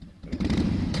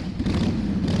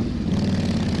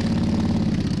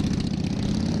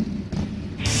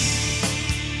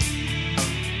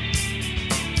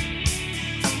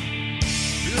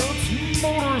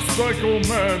Motorcycle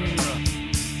Men.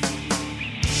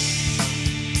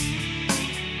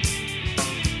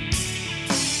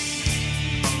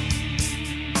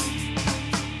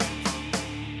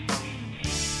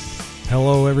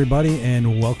 Hello, everybody,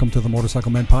 and welcome to the Motorcycle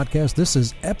Men Podcast. This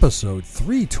is episode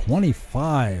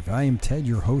 325. I am Ted,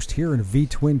 your host here in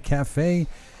V-Twin Cafe,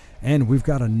 and we've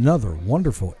got another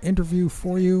wonderful interview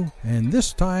for you. And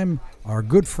this time, our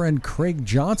good friend Craig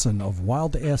Johnson of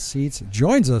Wild Ass Seats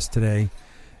joins us today,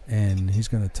 and he's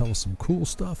going to tell us some cool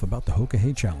stuff about the Hoka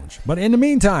Hey Challenge. But in the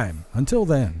meantime, until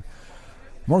then,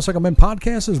 Motorcycle Men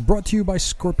Podcast is brought to you by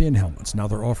Scorpion Helmets. Now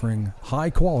they're offering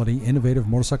high-quality, innovative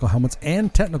motorcycle helmets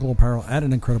and technical apparel at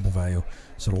an incredible value.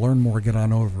 So to learn more, get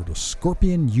on over to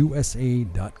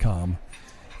ScorpionUSA.com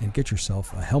and get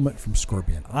yourself a helmet from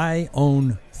Scorpion. I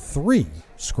own 3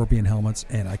 Scorpion helmets,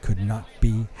 and I could not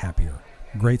be happier.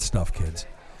 Great stuff, kids.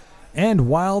 And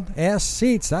Wild Ass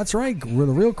Seats. That's right. We're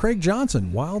the real Craig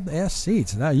Johnson. Wild Ass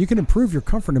Seats. Now, you can improve your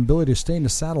comfort and ability to stay in the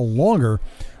saddle longer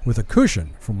with a cushion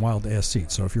from Wild Ass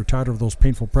Seats. So if you're tired of those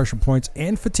painful pressure points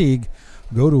and fatigue,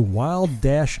 go to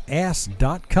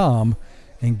wild-ass.com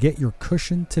and get your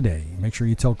cushion today. Make sure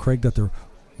you tell Craig that the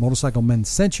Motorcycle Men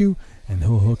sent you, and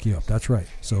he'll hook you up. That's right.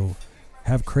 So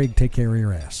have Craig take care of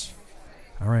your ass.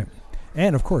 All right.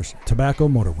 And, of course, Tobacco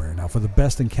Motorwear. Now, for the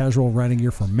best in casual riding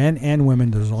gear for men and women,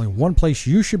 there's only one place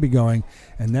you should be going,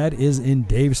 and that is in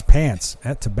Dave's Pants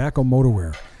at Tobacco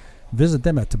Motorwear. Visit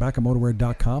them at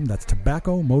tobaccomotorwear.com. That's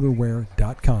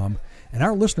tobaccomotorwear.com. And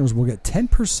our listeners will get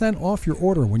 10% off your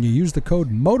order when you use the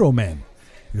code MOTOMEN.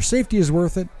 Your safety is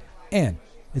worth it, and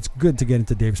it's good to get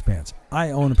into Dave's Pants.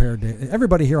 I own a pair of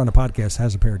everybody here on the podcast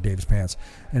has a pair of Dave's Pants,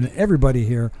 and everybody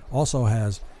here also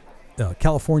has a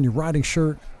California riding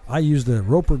shirt. I use the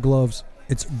Roper gloves.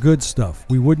 It's good stuff.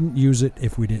 We wouldn't use it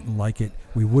if we didn't like it.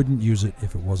 We wouldn't use it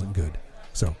if it wasn't good.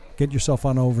 So get yourself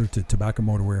on over to Tobacco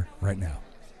Motorwear right now.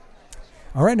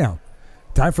 All right, now,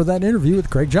 time for that interview with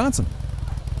Craig Johnson.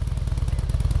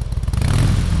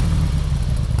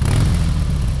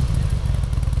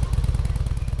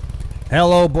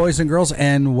 Hello, boys and girls,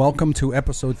 and welcome to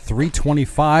episode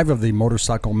 325 of the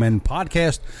Motorcycle Men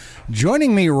Podcast.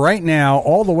 Joining me right now,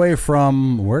 all the way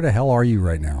from, where the hell are you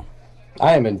right now?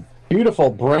 I am in beautiful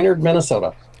Brainerd,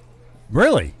 Minnesota.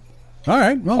 Really? All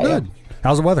right, well, good.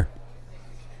 How's the weather?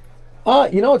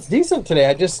 It's decent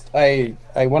today.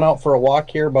 I went out for a walk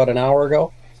here about an hour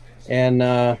ago,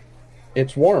 and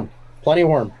it's warm, plenty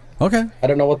warm. Okay. I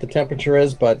don't know what the temperature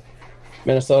is, but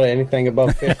Minnesota, anything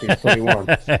above 50 is pretty warm.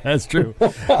 That's true.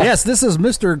 Yes, this is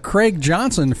Mr. Craig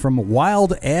Johnson from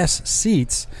Wild Ass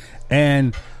Seats,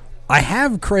 and I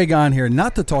have Craig on here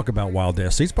not to talk about Wild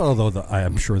Ass Seats, but although I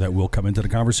am sure that will come into the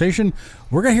conversation,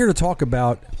 we're here to talk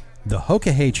about the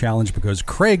Hoka Hey Challenge because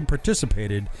Craig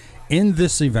participated in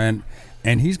this event,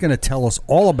 and he's going to tell us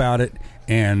all about it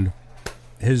and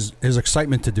his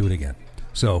excitement to do it again.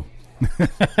 So,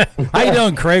 how you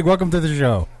doing, Craig? Welcome to the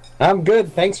show. I'm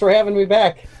good. Thanks for having me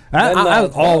back.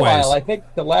 Always. I think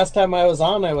the last time I was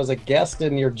on, I was a guest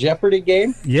in your Jeopardy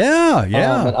game.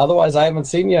 Yeah. But otherwise, I haven't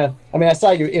seen you. I mean, I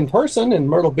saw you in person in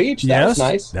Myrtle Beach. That was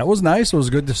nice. That was nice. It was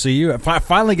good to see you. I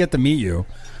finally get to meet you.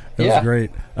 It was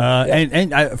great.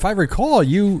 And if I recall,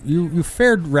 you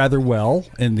fared rather well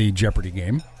in the Jeopardy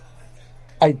game.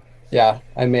 I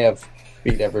may have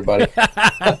beat everybody.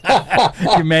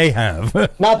 You may have.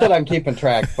 Not that I'm keeping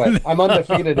track, but I'm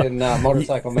undefeated in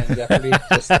Motorcycle Men Jeopardy.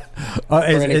 Just for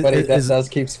anybody that does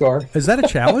keep score. Is that a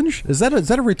challenge? Is that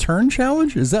a return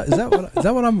challenge? Is that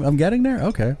what I'm getting there?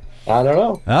 Okay. I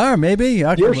don't know. Maybe.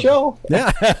 Your show.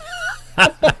 Yeah.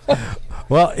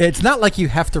 Well, it's not like you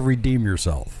have to redeem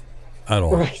yourself at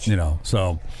all. Right.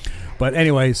 So. But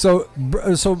anyway, so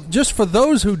just for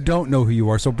those who don't know who you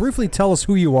are, so briefly tell us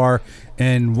who you are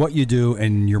and what you do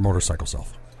and your motorcycle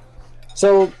self.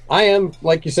 So I am,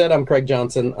 like you said, I'm Craig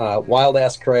Johnson, Wild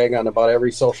Ass Craig on about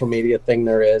every social media thing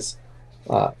there is,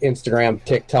 Instagram,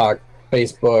 TikTok,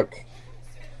 Facebook.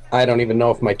 I don't even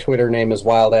know if my Twitter name is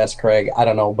Wild Ass Craig. I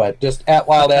don't know, but just at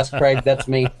Wild Ass Craig, that's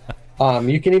me.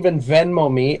 You can even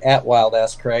Venmo me at Wild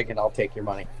Ass Craig, and I'll take your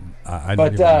money.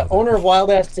 Owner of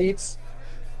Wild Ass Seats.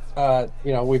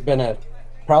 We've been a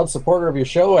proud supporter of your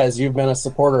show as you've been a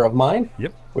supporter of mine.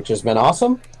 Yep. Which has been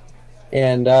awesome.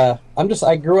 And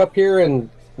I grew up here in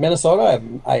Minnesota.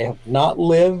 I have not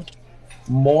lived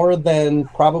more than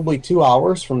probably 2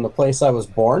 hours from the place I was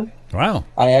born. Wow.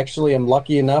 I actually am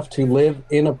lucky enough to live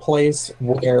in a place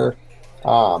where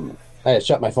I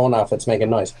shut my phone off. It's making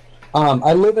noise.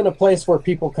 I live in a place where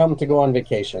people come to go on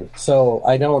vacation. So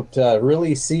I don't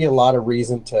really see a lot of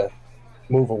reason to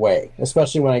move away,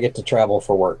 especially when I get to travel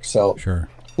for work. So sure.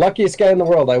 Luckiest guy in the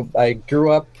world. I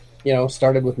grew up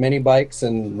started with mini bikes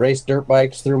and raced dirt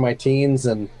bikes through my teens,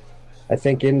 and I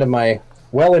think into my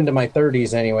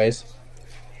 30s anyways,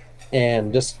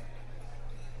 and just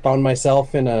found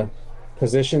myself in a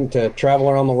position to travel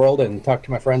around the world and talk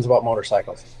to my friends about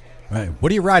motorcycles. Right.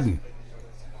 What are you riding?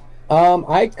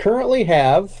 I currently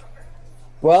have,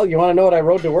 well, you want to know what I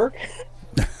rode to work?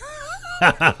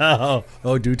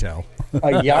 Oh, do tell. A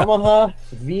Yamaha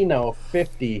Vino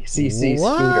 50cc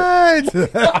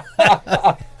scooter.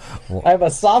 I have a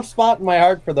soft spot in my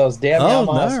heart for those damn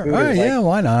Yamaha scooters. Right, yeah,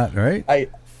 why not, right?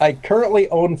 I currently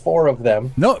own 4 of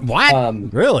them. No, what?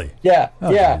 Really? Yeah,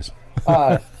 oh, yeah.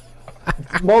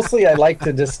 Mostly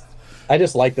I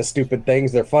just like the stupid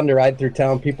things. They're fun to ride through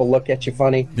town. People look at you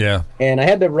funny. Yeah. And I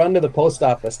had to run to the post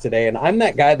office today, and I'm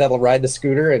that guy that'll ride the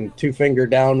scooter and 2-finger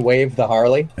down wave the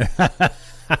Harley.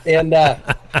 And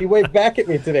he waved back at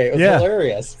me today. It was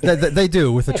hilarious. They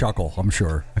do, with a chuckle, I'm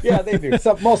sure. Yeah, they do.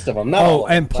 Most of them. Not all of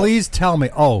them, please tell me.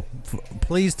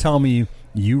 Please tell me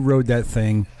you rode that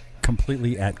thing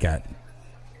completely at GAT.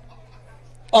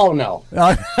 Oh no.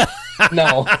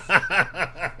 No.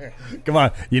 Come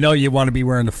on. You want to be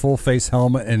wearing the full face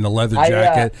helmet and the leather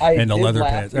jacket and the leather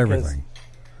pants, everything.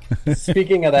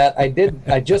 Speaking of that,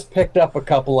 I just picked up a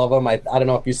couple of them. I don't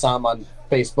know if you saw them on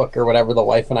Facebook or whatever. The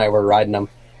wife and I were riding them,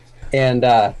 and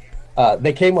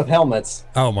they came with helmets.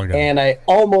 Oh my God. And I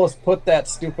almost put that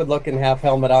stupid looking half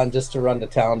helmet on just to run to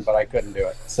town, but I couldn't do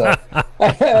it. So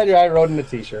I rode in a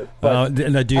t-shirt. But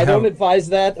I don't advise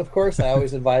that, of course. I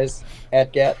always advise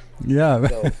at GAT. Yeah.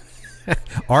 So,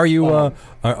 are you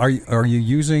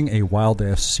using a wild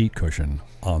ass seat cushion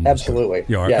on this? Absolutely.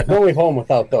 Yeah, don't leave home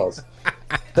without those.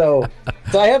 So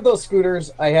I have those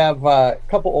scooters. I have a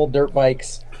couple old dirt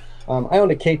bikes. I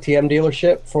owned a KTM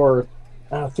dealership for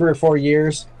 3 or 4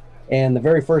 years, and the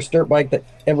very first dirt bike that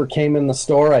ever came in the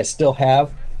store I still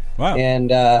have. Wow.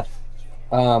 And I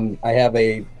have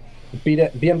a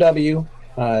BMW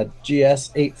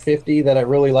GS 850 that I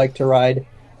really like to ride.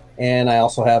 And I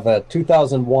also have a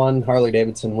 2001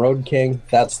 Harley-Davidson Road King.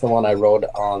 That's the one I rode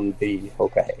on the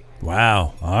Hoka-Hey.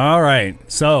 Wow. All right.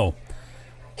 So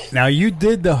now you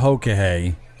did the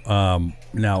Hoka-Hey.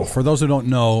 Now, for those who don't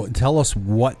know, tell us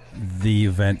what the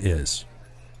event is.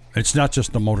 It's not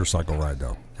just a motorcycle ride,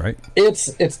 though, right? It's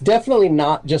definitely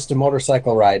not just a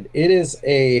motorcycle ride. It is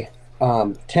a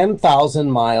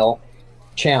 10,000-mile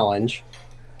challenge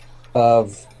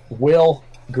of will,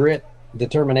 grit,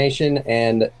 determination,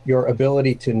 and your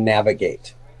ability to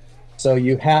navigate. So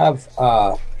you have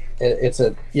it's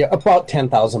about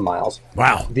 10,000 miles.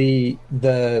 Wow. This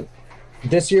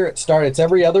year it's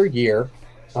every other year.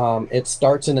 It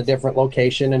starts in a different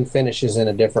location and finishes in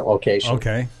a different location.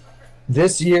 Okay.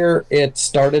 This year it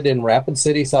started in Rapid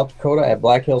City, South Dakota at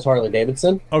Black Hills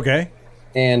Harley-Davidson. Okay.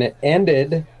 And it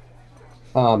ended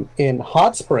in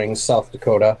Hot Springs, South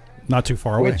Dakota. Not too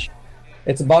far away.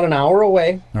 It's about an hour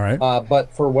away. All right.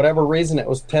 But for whatever reason, it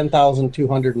was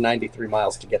 10,293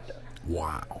 miles to get there.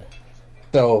 Wow.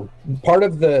 So part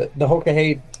of the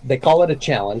Hoka-Hey, they call it a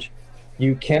challenge.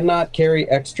 You cannot carry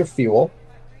extra fuel.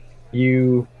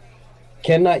 You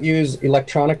cannot use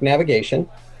electronic navigation,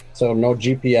 so no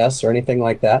GPS or anything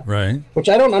like that. Right. Which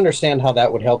I don't understand how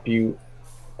that would help you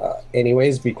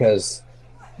anyways, because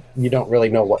you don't really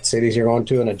know what cities you're going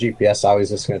to, and a GPS always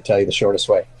just going to tell you the shortest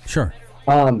way. Sure.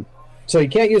 So you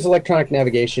can't use electronic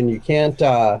navigation. You can't.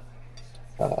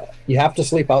 You have to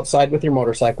sleep outside with your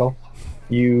motorcycle.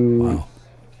 You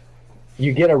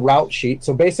get a route sheet.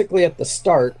 So basically, at the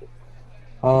start,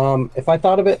 if I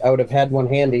thought of it, I would have had one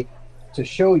handy to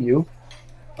show you.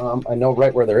 I know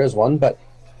right where there is one, but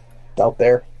it's out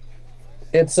there.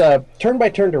 It's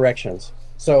turn-by-turn directions.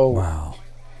 So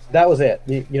that was it.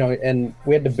 And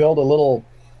we had to build a little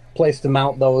place to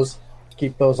mount those,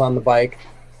 keep those on the bike.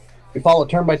 We followed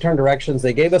turn-by-turn directions.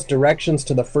 They gave us directions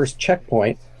to the first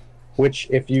checkpoint, which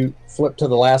if you flip to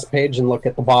the last page and look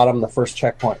at the bottom, the first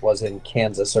checkpoint was in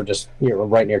Kansas, or just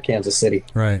right near Kansas City.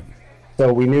 Right.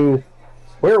 So we knew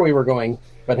where we were going,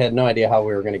 but had no idea how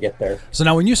we were going to get there. So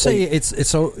now when you say it's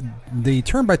so the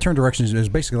turn-by-turn directions is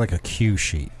basically like a cue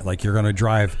sheet. Like you're going to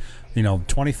drive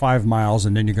 25 miles,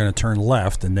 and then you're going to turn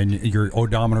left, and then your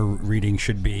odometer reading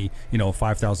should be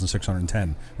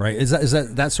 5,610, right? Is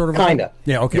that sort of kind of?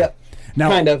 Yeah. Okay. Yep. Now,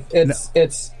 kind of.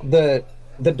 It's the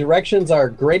directions are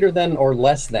greater than or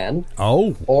less than.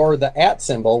 Oh. Or the at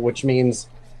symbol, which means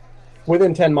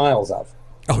within 10 miles of.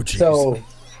 Oh, geez. So,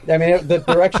 I mean, the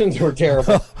directions were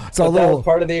terrible. So that was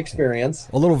part of the experience.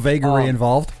 A little vagary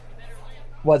involved.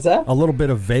 What's that? A little bit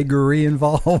of vagary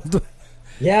involved.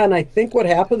 Yeah, and I think what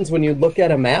happens when you look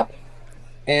at a map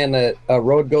and a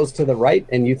road goes to the right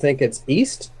and you think it's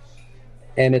east,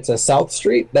 and it's a South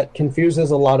Street that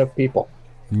confuses a lot of people.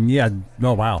 Yeah.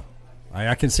 Oh, wow.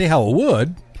 I can see how it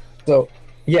would. So,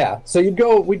 yeah. So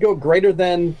we'd go greater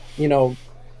than,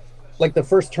 like the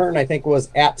first turn I think was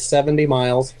at 70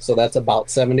 miles. So that's about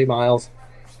 70 miles.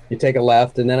 You take a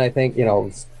left, and then I think,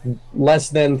 less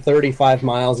than 35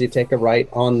 miles, you take a right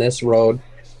on this road,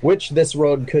 which this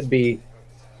road could be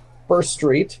First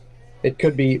Street. It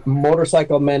could be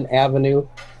Motorcycle Men Avenue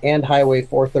and Highway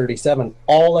 437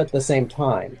 all at the same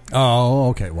time. Oh,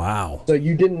 okay. Wow. So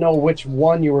you didn't know which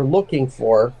one you were looking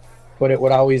for, but it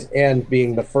would always end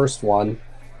being the first one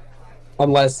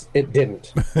unless it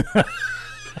didn't.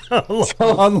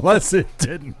 Unless it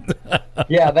didn't.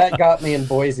 Yeah, that got me in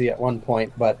Boise at one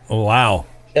point, but wow.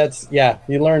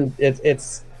 You learn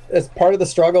it's part of the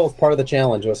struggle, it's part of the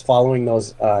challenge was following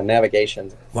those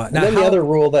navigations. Wow. And then the other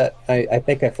rule that I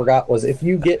think I forgot was if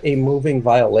you get a moving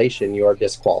violation, you are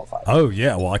disqualified. Oh,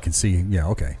 yeah. Well, I can see. Yeah,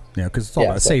 okay. Yeah, because it's all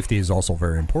about safety is also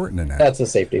very important in that. That's a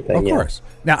safety thing, of course.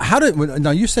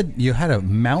 Now, you said you had to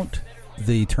mount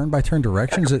the turn-by-turn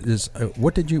directions.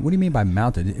 What do you mean by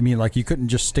mounted? I mean, like you couldn't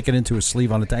just stick it into a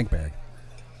sleeve on a tank bag?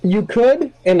 You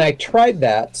could, and I tried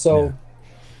that. So yeah.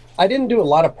 I didn't do a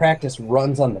lot of practice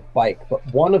runs on the bike, but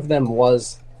one of them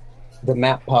was the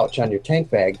map pouch on your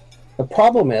tank bag. The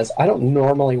problem is I don't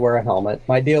normally wear a helmet.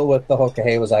 My deal with the Hoka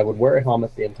Hey was I would wear a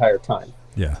helmet the entire time.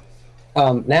 Yeah.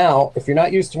 Now, if you're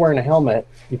not used to wearing a helmet,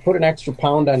 you put an extra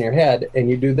pound on your head and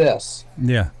you do this.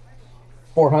 Yeah.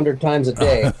 400 times a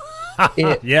day.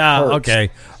 Yeah, hurts. Okay.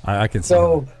 I can see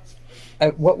So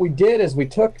what we did is we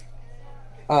took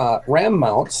ram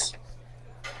mounts.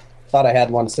 Thought I had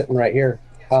one sitting right here.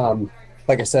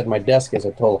 Like I said, my desk is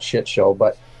a total shit show,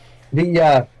 but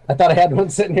I thought I had one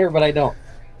sitting here, but I don't.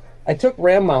 I took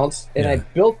ram mounts and I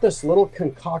built this little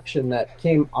concoction that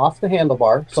came off the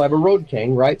handlebar. So I have a Road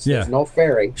King, right? So there's no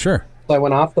ferry. Sure. So I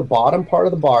went off the bottom part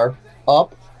of the bar,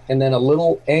 up, and then a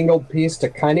little angled piece to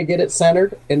kind of get it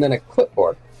centered, and then a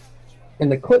clipboard.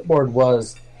 And the clipboard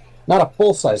was not a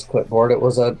full-size clipboard. It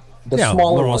was the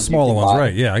smaller ones. Smaller ones,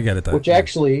 right. Yeah, I get it. Which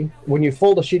actually, when you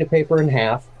fold a sheet of paper in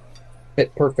half,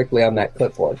 fit perfectly on that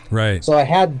clipboard. Right. So I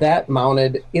had that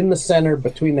mounted in the center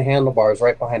between the handlebars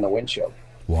right behind the windshield.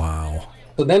 Wow.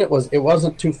 So then it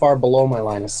wasn't too far below my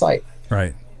line of sight.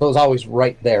 Right. So it was always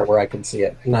right there where I could see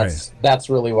it. And that's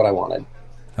really what I wanted.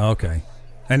 Okay.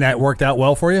 And that worked out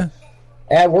well for you?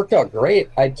 It worked out great.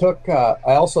 I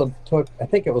also took, I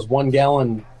think it was 1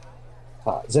 gallon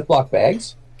Ziploc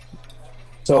bags.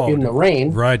 So in the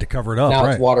rain. Right, to cover it up. Now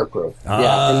it's waterproof.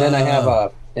 Yeah. And then I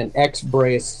have an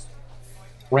X-brace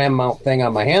ram mount thing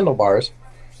on my handlebars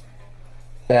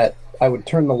that I would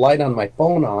turn the light on my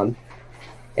phone on,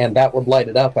 and that would light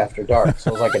it up after dark.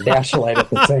 So it was like a dash light at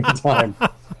the same time.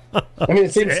 I mean,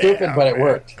 it seems stupid, but it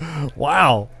worked.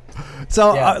 Wow.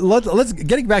 So let's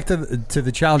getting back to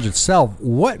the challenge itself.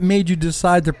 What made you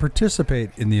decide to participate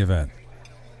in the event?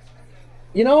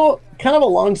 Kind of a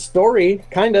long story,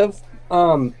 kind of.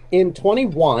 In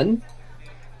 21,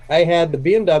 I had the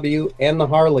BMW and the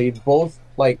Harley both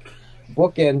like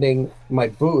bookending my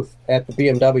booth at the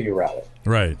BMW rally.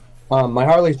 Right. My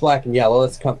Harley's black and yellow.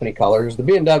 That's company colors. The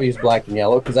BMW's black and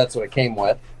yellow because that's what it came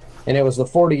with. And it was the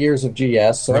 40 years of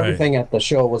GS, so everything at the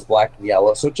show was black and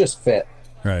yellow, so it just fit.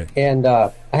 Right. And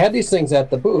I had these things at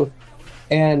the booth,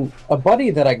 and a buddy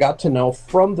that I got to know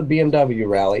from the BMW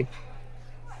rally,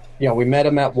 we met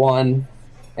him at one,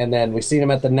 and then we seen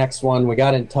him at the next one. We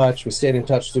got in touch. We stayed in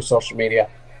touch through social media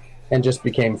and just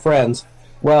became friends.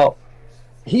 Well,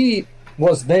 he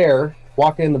was there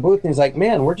walking in the booth, and he's like,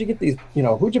 man, where'd you get these,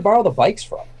 who'd you borrow the bikes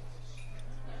from?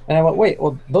 And I went, wait,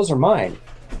 well, those are mine.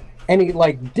 And he,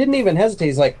 didn't even hesitate.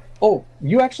 He's like, oh,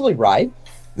 you actually ride?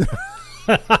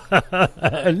 No,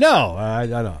 I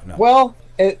don't know. Well,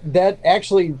 that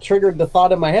actually triggered the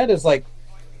thought in my head is like,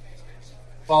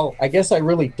 well, I guess I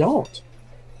really don't.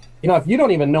 If you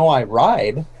don't even know I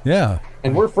ride,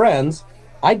 and we're friends,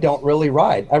 I don't really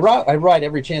ride. I ride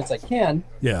every chance I can.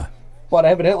 Yeah. But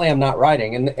evidently I'm not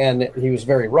riding, and he was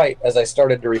very right as I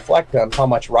started to reflect on how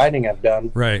much riding I've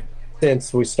done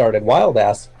since we started Wild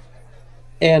Ass.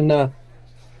 And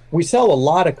we sell a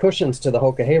lot of cushions to the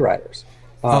Hoka Hey riders.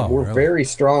 We're very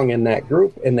strong in that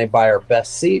group, and they buy our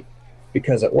best seat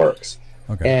because it works.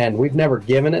 Okay. And we've never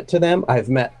given it to them. I've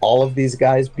met all of these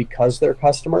guys because they're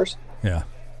customers. Yeah.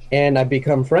 And I've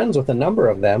become friends with a number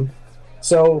of them.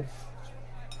 So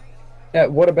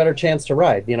what a better chance to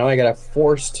ride. I got a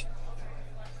forced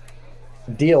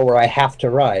deal where I have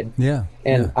to ride. Yeah.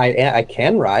 And I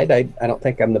can ride. I don't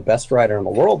think I'm the best rider in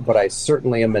the world, but I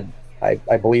certainly am. I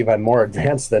believe I'm more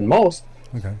advanced than most.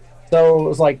 Okay. So it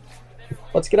was like,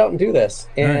 let's get out and do this.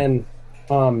 And,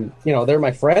 they're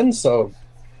my friends, so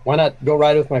why not go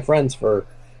ride with my friends for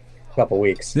a couple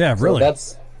weeks? Yeah, really.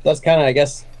 So that's kind of, I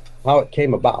guess, how it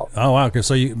came about. Oh, wow. Okay,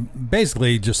 so you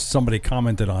basically just somebody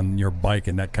commented on your bike,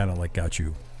 and that kind of like got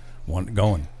you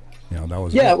going. That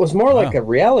was it was more like a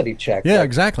reality check. Yeah, like,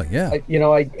 exactly. Yeah.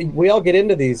 We all get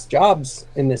into these jobs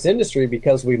in this industry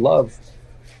because we love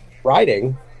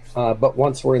riding, but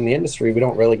once we're in the industry, we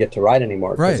don't really get to ride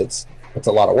anymore because it's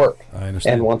a lot of work. I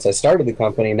understand. And once I started the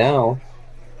company now,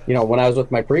 when I was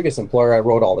with my previous employer, I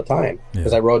rode all the time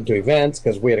because I rode to events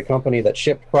because we had a company that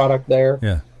shipped product there.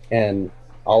 Yeah. And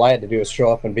all I had to do was show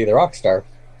up and be the rock star.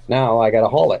 Now I got to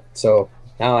haul it. So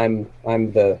now I'm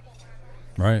the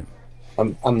right.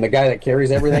 I'm the guy that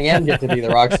carries everything and get to be the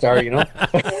rock star.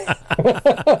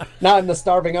 Now I'm the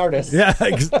starving artist. Yeah.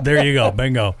 There you go.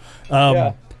 Bingo.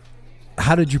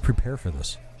 How did you prepare for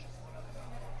this?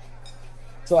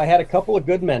 So I had a couple of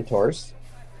good mentors.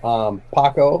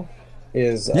 Paco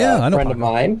is a friend of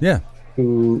mine. Yeah.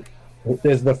 Who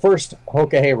is the first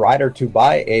Hoka Hey rider to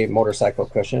buy a motorcycle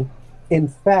cushion. In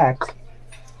fact,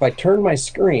 if I turn my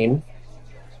screen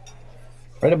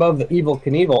right above the Evel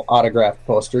Knievel autograph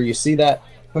poster, you see that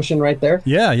cushion right there?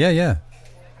 Yeah.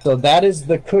 So that is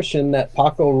the cushion that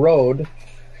Paco rode.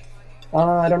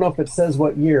 I don't know if it says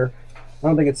what year. I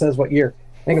don't think it says what year.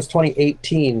 I think it was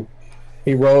 2018.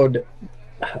 He rode,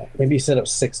 maybe he said it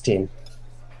was 16.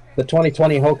 The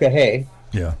 2020 Hoka Hey.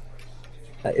 Yeah.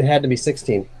 It had to be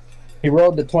 16. He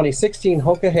rode the 2016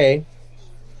 Hoka Hey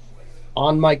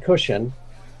on my cushion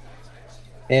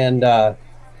and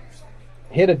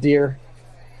hit a deer.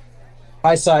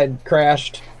 High side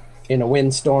crashed in a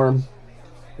windstorm.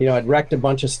 I'd wrecked a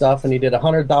bunch of stuff, and he did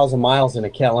 100,000 miles in a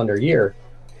calendar year,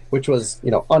 which was,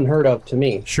 unheard of to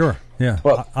me. Sure, yeah.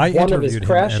 But one of his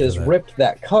crashes ripped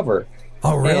that cover.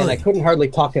 Oh, really? And I couldn't hardly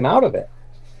talk him out of it.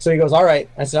 So he goes, all right.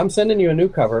 I said, I'm sending you a new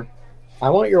cover. I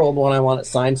want your old one. I want it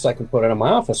signed so I can put it on my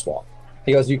office wall.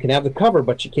 He goes, you can have the cover,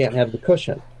 but you can't have the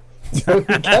cushion. So he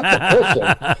kept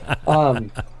the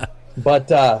cushion.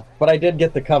 But I did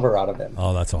get the cover out of him.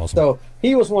 Oh, that's awesome. So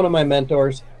he was one of my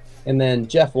mentors. And then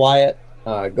Jeff Wyatt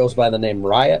goes by the name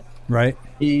Riot. Right.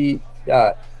 He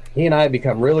and I have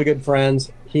become really good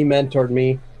friends. He mentored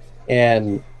me.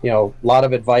 And, a lot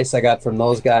of advice I got from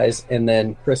those guys. And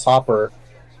then Chris Hopper,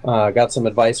 got some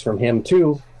advice from him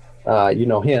too.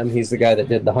 Him. He's the guy that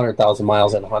did the 100,000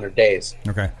 miles in 100 days.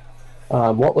 Okay.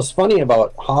 What was funny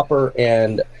about Hopper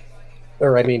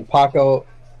Paco,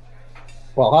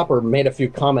 Hopper made a few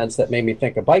comments that made me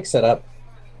think of bike setup.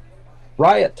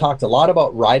 Riot talked a lot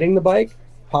about riding the bike.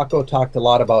 Paco talked a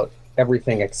lot about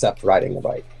everything except riding the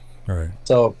bike. All right.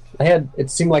 So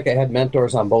it seemed like I had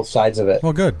mentors on both sides of it.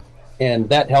 Well, good. And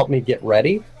that helped me get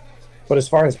ready. But as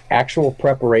far as actual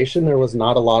preparation, there was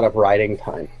not a lot of riding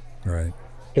time. Right.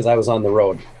 Because I was on the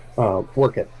road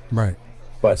working. Right.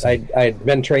 But I'd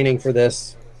been training for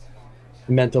this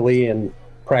mentally and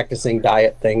practicing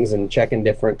diet things and checking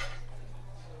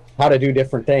how to do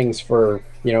different things for,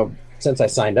 since I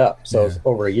signed up. So it's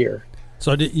over a year.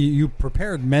 So did you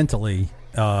prepared mentally,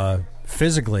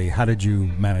 physically? How did you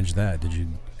manage that? Did you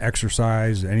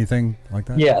exercise, anything like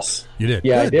that? Yes. You did?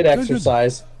 Yeah, Good. I did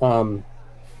exercise. Good.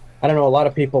 I don't know. A lot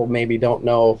of people maybe don't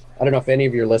know. I don't know if any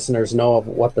of your listeners know of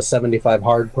what the 75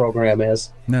 Hard program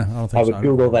is. No, I don't think so. I would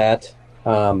Google that.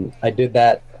 I did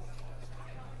that.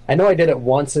 I know I did it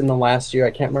once in the last year.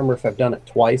 I can't remember if I've done it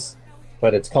twice,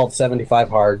 but it's called 75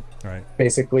 Hard. Right.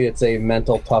 Basically, it's a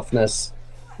mental toughness,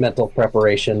 mental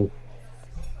preparation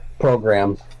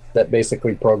program that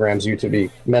basically programs you to be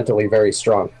mentally very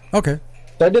strong. Okay.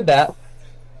 So I did that.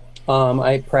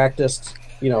 I practiced,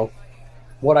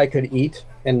 what I could eat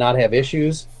and not have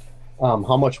issues,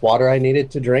 how much water I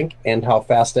needed to drink and how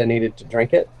fast I needed to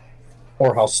drink it,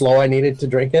 or how slow I needed to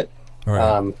drink it.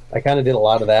 Right. I kind of did a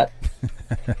lot of that,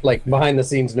 like behind the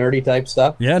scenes nerdy type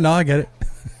stuff. Yeah, no, I get it.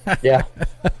 Yeah.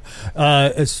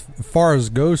 As far as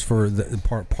goes for the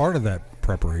part of that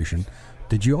preparation,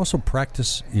 did you also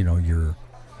practice,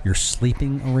 your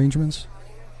sleeping arrangements?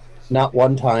 Not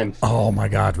one time. Oh my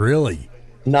God, really?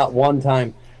 Not one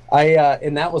time.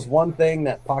 And that was one thing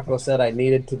that Paco said I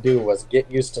needed to do was get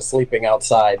used to sleeping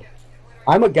outside.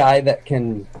 I'm a guy that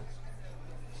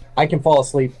I can fall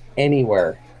asleep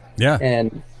anywhere. Yeah.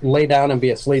 And lay down and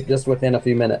be asleep just within a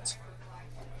few minutes.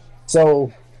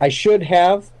 So I should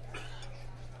have,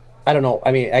 I don't know.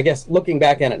 I mean, I guess looking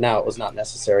back at it now, it was not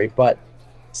necessary, but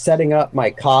setting up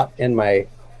my cot and my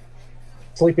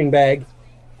sleeping bag,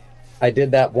 I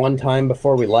did that one time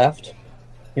before we left,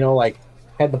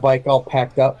 had the bike all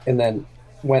packed up and then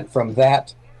went from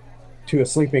that to a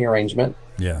sleeping arrangement.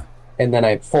 Yeah. And then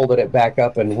I folded it back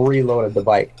up and reloaded the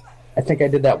bike. I think I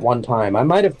did that one time. I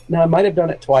might have done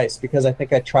it twice because I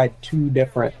think I tried two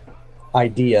different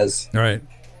ideas. All right.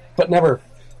 But never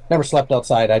slept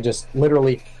outside. I just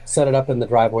literally set it up in the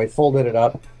driveway, folded it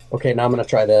up. Okay, now I'm going to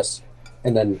try this,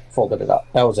 and then folded it up.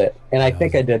 That was it. And I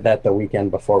think I did that the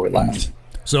weekend before we left.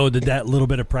 So did that little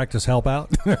bit of practice help out?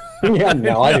 Yeah,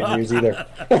 no, I didn't use either.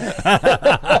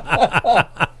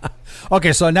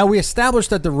 Okay, so now we established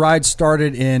that the ride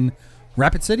started in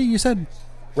Rapid City, you said?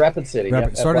 Rapid City.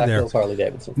 Rapid, yeah, started Black there. Hills Harley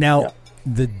Davidson. Now, Yeah.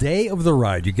 the day of the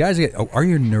ride, you guys are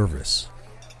you nervous?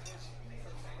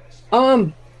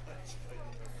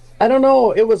 I don't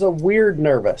know. It was a weird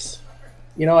nervous.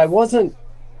 I wasn't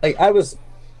I was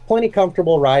plenty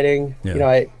comfortable riding.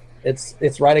 Yeah.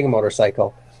 It's riding a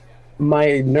motorcycle.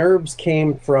 My nerves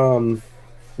came from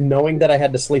knowing that I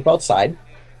had to sleep outside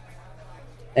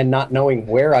and not knowing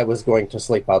where I was going to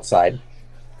sleep outside.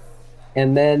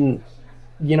 And then,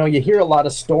 you hear a lot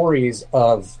of stories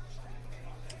of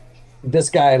this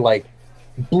guy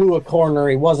blew a corner,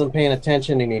 he wasn't paying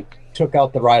attention, and he took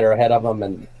out the rider ahead of him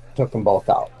and took them both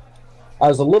out. I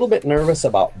was a little bit nervous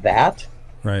about that.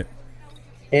 Right.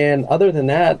 And other than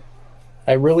that,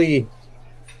 I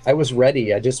was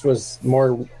ready. I was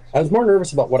more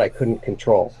nervous about what I couldn't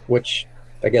control, which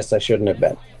I guess I shouldn't have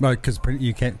been. Right, because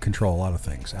you can't control a lot of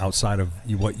things outside of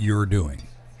what you're doing.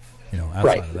 Outside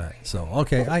Right. of that. So,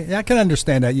 okay, I can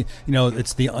understand that.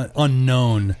 It's the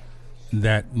unknown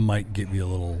that might give you a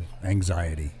little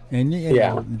anxiety. And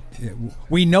Yeah.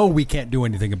 We know we can't do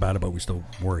anything about it, but we still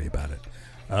worry about it.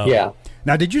 Yeah.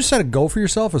 Now, did you set a goal for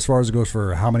yourself as far as it goes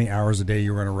for how many hours a day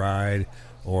you were going to ride,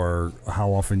 or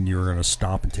how often you were going to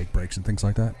stop and take breaks and things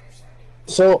like that?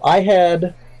 So I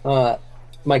had,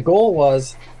 my goal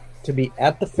was to be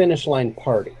at the finish line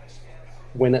party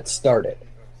when it started,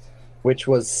 which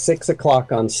was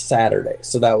 6:00 on Saturday.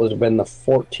 So that would have been the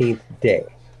 14th day,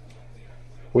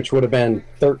 which would have been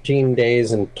 13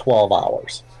 days and 12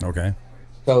 hours. Okay.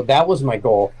 So that was my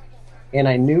goal. And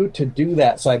I knew to do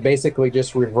that, so I basically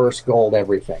just reverse goaled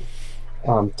everything.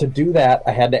 To do that,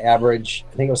 I had to average,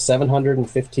 I think it was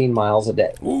 715 miles a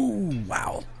day. Ooh,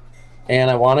 wow. And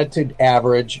I wanted to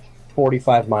average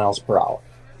 45 miles per hour.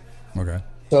 Okay.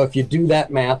 So if you do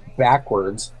that math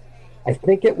backwards, I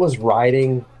think it was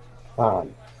riding,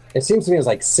 it seems to me it was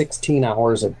like 16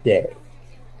 hours a day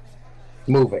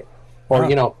moving, or,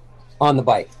 Wow. on the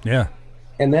bike. Yeah.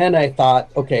 And then I thought,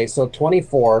 okay, so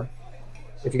 24,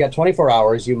 if you got 24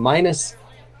 hours, you minus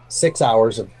 6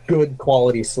 hours of good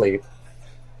quality sleep.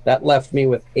 That left me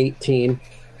with 18,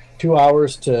 2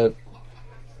 hours to,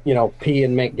 pee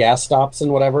and make gas stops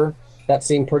and whatever. That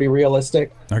seemed pretty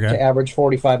realistic. Okay. To average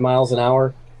 45 miles an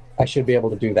hour, I should be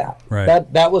able to do that. Right.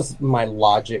 That was my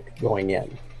logic going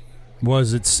in.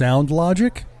 Was it sound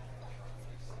logic?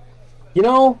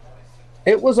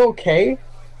 It was okay.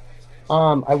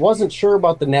 I wasn't sure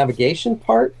about the navigation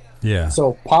part. Yeah.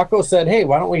 So Paco said, hey,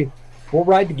 why don't we'll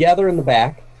ride together in the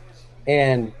back,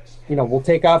 and, we'll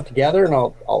take off together, and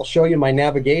I'll show you my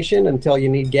navigation until you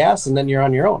need gas, and then you're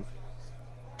on your own.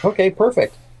 Okay,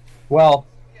 perfect. Well,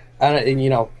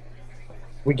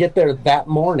 we get there that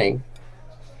morning,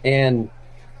 and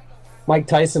Mike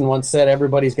Tyson once said,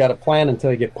 everybody's got a plan until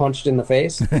you get punched in the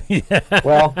face. Yeah.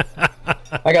 Well,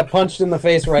 I got punched in the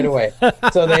face right away.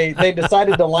 So they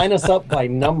decided to line us up by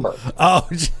number. Oh,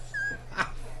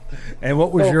 and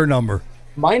what was your number?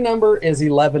 My number is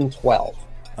 1112.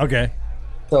 Okay.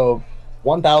 So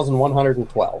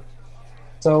 1,112.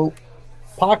 So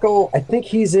Paco, I think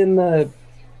he's in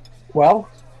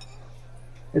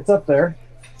it's up there.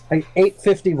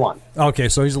 851. Okay,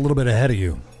 so he's a little bit ahead of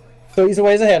you. So he's a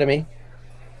ways ahead of me.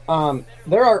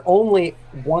 There are only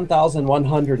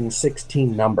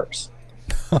 1,116 numbers.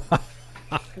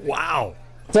 Wow.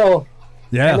 So,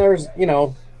 Yeah. and there's,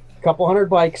 a couple hundred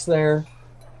bikes there,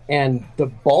 and the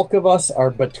bulk of us are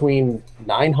between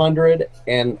 900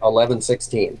 and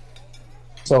 1116.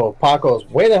 So Paco's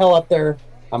way the hell up there.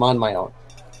 I'm on my own.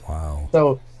 Wow.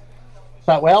 So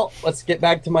thought, well, let's get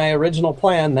back to my original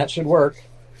plan. That should work.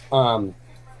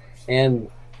 And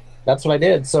that's what I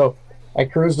did. So I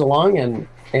cruised along,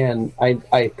 and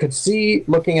I could see,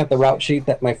 looking at the route sheet,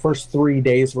 that my first 3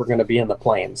 days were going to be in the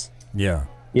plains. Yeah.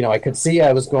 I could see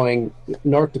I was going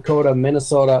North Dakota,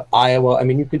 Minnesota, Iowa. I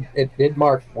mean, it did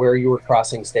mark where you were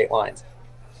crossing state lines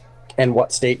and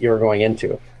what state you were going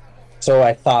into. So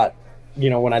I thought,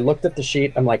 when I looked at the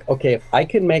sheet, I'm like, okay, if I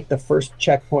can make the first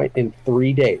checkpoint in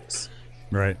 3 days,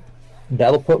 Right.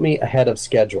 that'll put me ahead of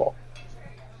schedule.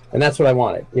 And that's what I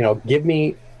wanted. Give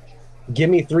me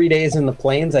 3 days in the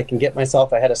plains. I can get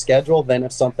myself ahead of schedule. Then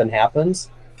if something happens,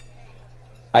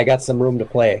 I got some room to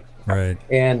play. Right.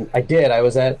 And I did. I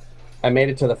was at I made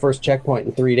it to the first checkpoint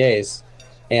in 3 days,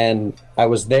 and I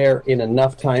was there in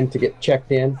enough time to get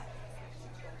checked in,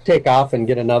 take off, and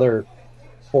get another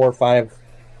 4 or 5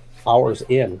 hours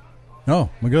in. Oh,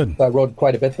 my good. So I rode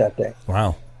quite a bit that day.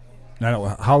 Wow.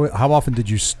 Now, how often did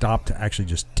you stop to actually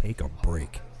just take a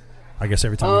break? I guess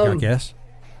every time you got gas?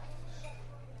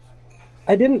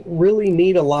 I didn't really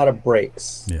need a lot of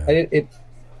breaks. Yeah.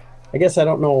 I guess I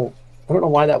don't know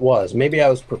why that was. Maybe I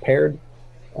was prepared.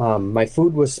 My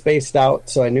food was spaced out,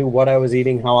 so I knew what I was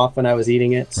eating, how often I was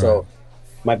eating it. So Right.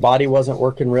 my body wasn't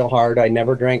working real hard. I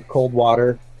never drank cold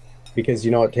water because,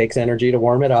 it takes energy to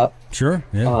warm it up. Sure,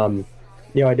 yeah.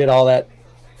 I did all that,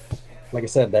 like I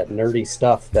said, that nerdy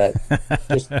stuff that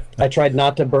I tried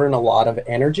not to burn a lot of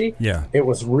energy. Yeah. It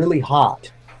was really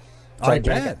hot. So I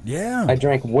bet, yeah. I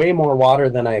drank way more water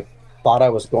than I thought I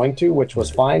was going to, which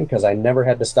was fine because I never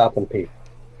had to stop and pee.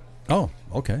 Oh,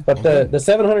 okay. But okay. the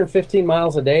 715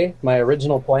 miles a day, my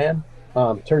original plan,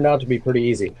 turned out to be pretty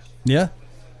easy. Yeah.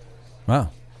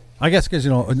 Wow. I guess because,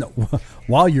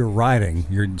 while you're riding,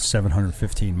 you're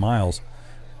 715 miles,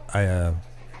 I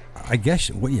guess,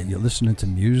 what you listening to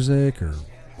music or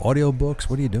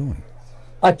audiobooks? What are you doing?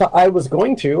 I thought I was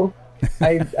going to.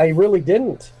 I really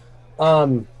didn't.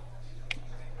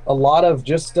 A lot of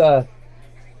just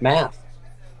math.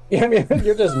 I mean,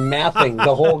 you're just mathing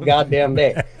the whole goddamn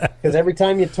day. Because every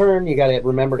time you turn, you got to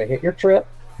remember to hit your trip,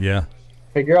 Yeah.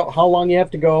 figure out how long you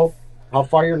have to go, how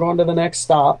far you're going to the next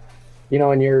stop,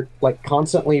 and you're like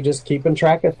constantly just keeping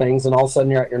track of things, and all of a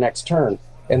sudden you're at your next turn.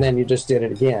 And then you just did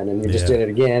it again, and you just Yeah. did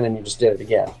it again, and you just did it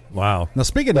again. Wow. Now,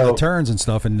 speaking of the turns and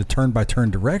stuff and the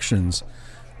turn-by-turn directions,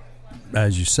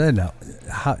 as you said, now,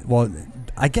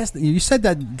 I guess you said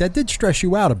that did stress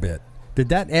you out a bit. Did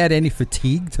that add any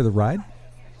fatigue to the ride?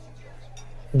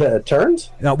 The turns?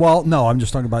 Well, no, I'm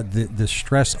just talking about the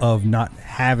stress of not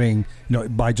having,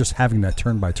 by just having that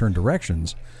turn-by-turn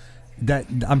directions. That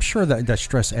I'm sure that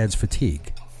stress adds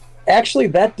fatigue. Actually,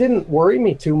 that didn't worry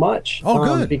me too much. Oh,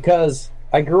 good. Because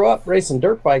I grew up racing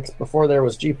dirt bikes before there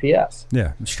was GPS.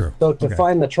 Yeah, it's true. So to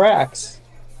find the tracks,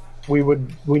 we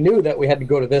knew that we had to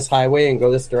go to this highway and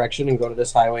go this direction and go to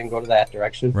this highway and go to that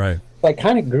direction. Right. So I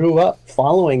kind of grew up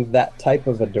following that type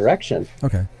of a direction.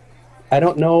 Okay. I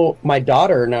don't know. My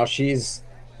daughter, now she's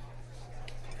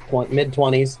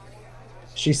mid-20s.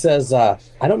 She says, I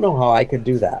don't know how I could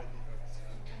do that,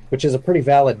 which is a pretty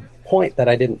valid point that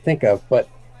I didn't think of, but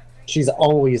she's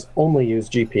always only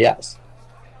used GPS.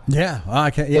 Yeah,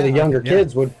 I can. So Yeah, the younger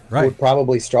kids would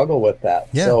probably struggle with that.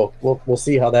 Yeah. So we'll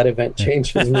see how that event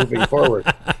changes moving forward.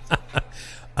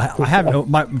 I have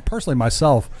personally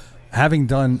myself, having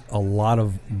done a lot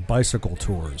of bicycle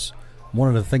tours. One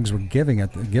of the things we're given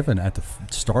at the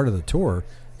start of the tour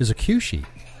is a cue sheet,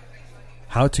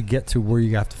 how to get to where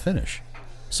you have to finish.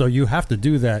 So you have to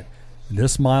do that.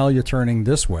 This mile you're turning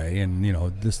this way, and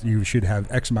this you should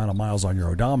have X amount of miles on your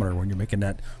odometer when you're making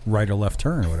that right or left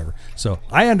turn or whatever. So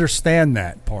I understand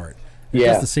that part. It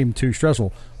doesn't seem too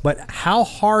stressful. But how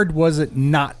hard was it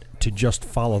not to just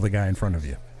follow the guy in front of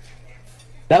you?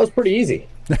 That was pretty easy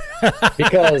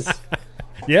because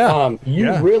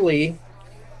you really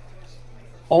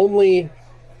only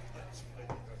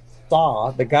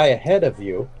saw the guy ahead of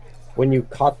you when you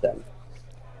caught them.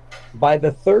 By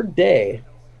the third day,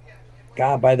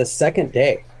 by the second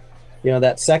day,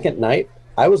 that second night,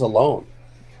 I was alone.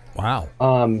 Wow.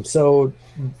 So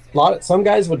some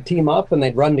guys would team up and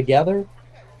they'd run together,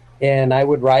 and I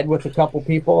would ride with a couple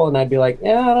people, and I'd be like,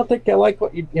 I don't think I like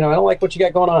what I don't like what you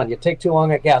got going on. You take too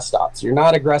long at gas stops. You're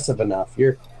not aggressive enough.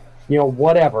 You're,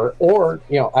 whatever. Or,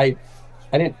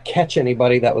 I didn't catch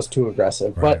anybody that was too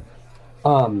aggressive, right.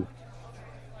 but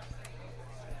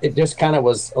it just kind of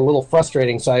was a little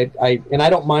frustrating. So I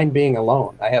don't mind being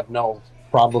alone. I have no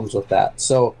problems with that.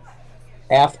 So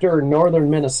after northern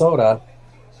Minnesota,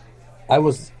 I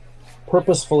was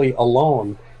purposefully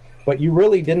alone, but you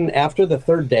really didn't. After the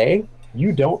third day,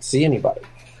 you don't see anybody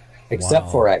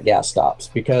except for at gas stops,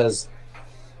 because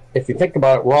if you think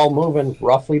about it, we're all moving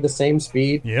roughly the same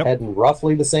speed, heading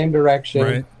roughly the same direction,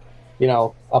 right.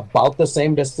 About the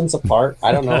same distance apart.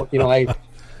 I don't know.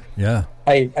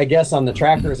 I guess on the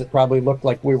trackers, it probably looked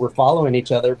like we were following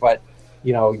each other, but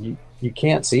you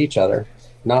can't see each other,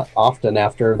 not often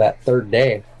after that third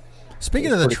day.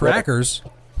 Speaking of the trackers,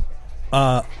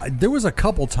 there was a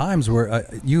couple times where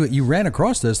you ran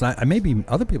across this, and maybe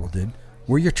other people did,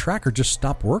 where your tracker just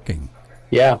stopped working.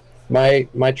 Yeah, my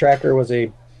tracker was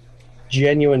a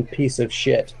genuine piece of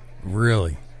shit.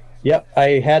 Really? Yep,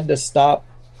 I had to stop.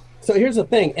 So here's the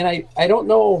thing, and I don't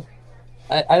know.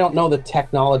 I don't know the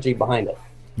technology behind it.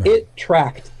 Right. It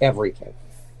tracked everything.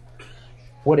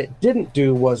 What it didn't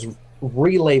do was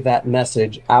relay that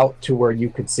message out to where you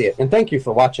could see it. And thank you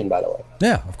for watching, by the way.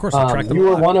 Yeah, of course. I tracked them You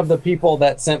were live. one of the people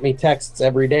that sent me texts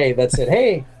every day that said,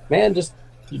 "Hey, man, just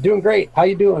you're doing great. How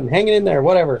you doing? Hanging in there,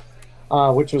 whatever,"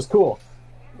 which was cool.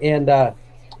 And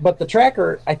but the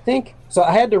tracker, I think, so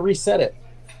I had to reset it.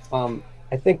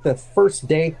 I think the first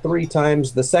day 3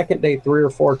 times, the second day 3 or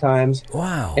 4 times.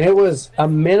 Wow. And it was a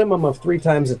minimum of 3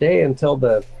 times a day until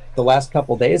the last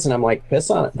couple days. And I'm like, piss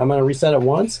on it. I'm going to reset it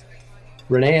once.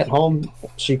 Renee at home,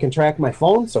 she can track my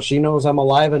phone, so she knows I'm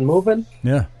alive and moving.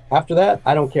 Yeah. After that,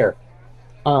 I don't care.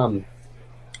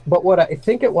 But what I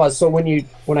think it was, so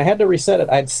when I had to reset it,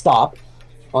 I'd stop,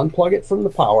 unplug it from the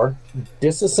power,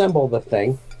 disassemble the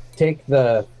thing, take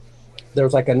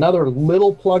there's like another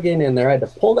little plug-in in there. I had to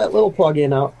pull that little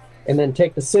plug-in out and then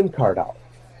take the SIM card out.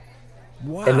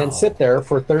 Wow. And then sit there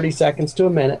for 30 seconds to a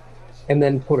minute and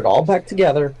then put it all back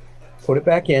together, put it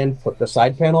back in, put the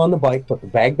side panel on the bike, put the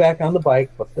bag back on the bike,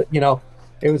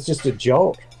 it was just a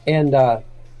joke. And I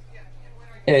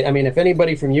mean, if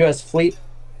anybody from US Fleet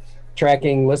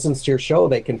Tracking listens to your show,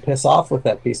 they can piss off with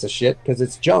that piece of shit because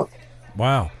it's junk.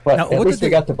 Wow. But Now, at least we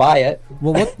got to buy it.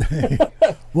 Well,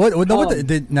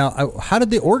 how did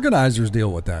the organizers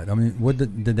deal with that? I mean,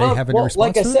 did they have any response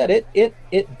like I to it? said,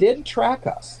 it did track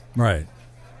us. Right.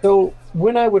 So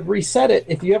when I would reset it,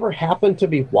 if you ever happened to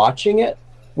be watching it,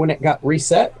 when it got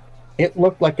reset, it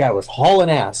looked like I was hauling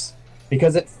ass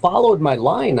because it followed my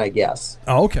line, I guess.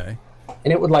 Oh, okay.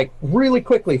 And it would like really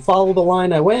quickly follow the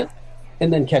line I went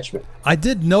and then catch me. I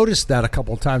did notice that a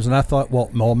couple of times, and I thought,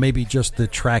 well, maybe just the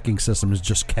tracking system is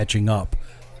just catching up.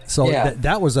 So Yeah.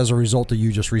 that was as a result of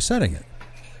you just resetting it.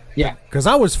 Yeah. Because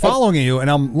I was following you,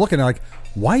 and I'm looking like,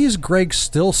 why is Greg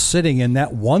still sitting in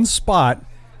that one spot?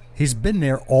 He's been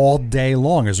there all day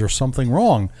long. Is there something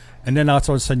wrong? And then I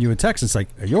started sending you a text. It's like,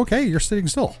 are you okay? You're sitting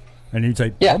still. And you'd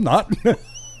say, Yeah. I'm not.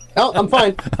 Oh, I'm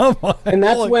fine. I'm fine. And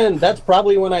that's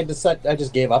probably when I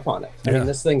just gave up on it. I Yeah. mean,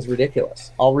 this thing's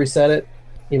ridiculous. I'll reset it,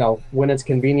 when it's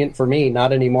convenient for me,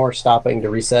 not anymore stopping to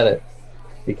reset it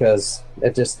because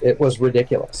it was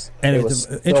ridiculous. And it was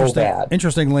so bad.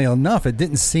 Interestingly enough, it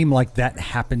didn't seem like that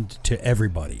happened to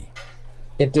everybody.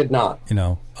 It did not.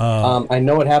 I I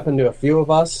know it happened to a few of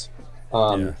us,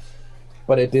 Yeah.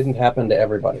 but it didn't happen to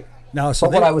everybody. Now, so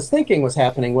But what I was thinking was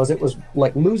happening was it was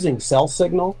like losing cell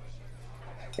signal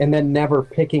and then never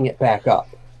picking it back up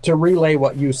to relay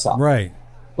what you saw. right.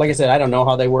 Like I said, I don't know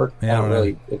how they work. Yeah, I I don't don't know.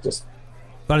 really. It just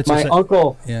But it's my just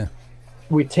uncle. yeah,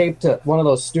 We taped one of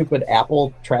those stupid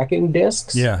Apple tracking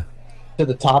discs yeah, to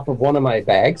the top of one of my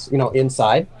bags.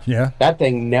 Inside yeah. that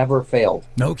thing never failed.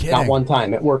 No kidding. Not one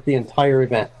time. It worked the entire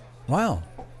event. Wow.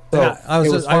 So Yeah, I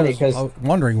it was funny because I was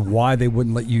wondering why they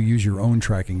wouldn't let you use your own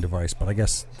tracking device, but I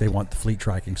guess they want the fleet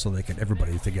tracking so they can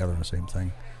everybody together on the same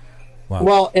thing. Wow.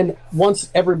 well, and once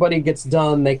everybody gets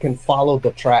done, they can follow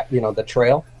the track. The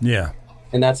trail. Yeah.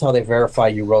 And that's how they verify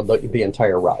you rode the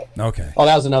entire route. Okay. Oh,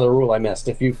 that was another rule I missed.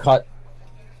 If you cut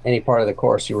any part of the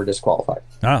course, you were disqualified.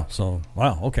 Oh, so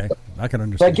wow. Okay, I can So I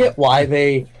understand. get why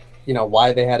they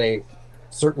had a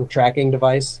certain tracking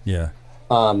device. Yeah.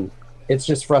 It's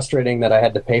just frustrating that I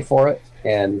had to pay for it,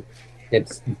 and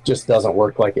it just doesn't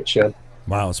work like it should.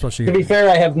 Wow. Especially. To be fair,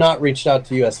 I have not reached out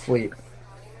to US Fleet,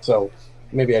 so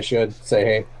maybe I should say,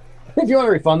 hey, if you want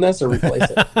to refund this or replace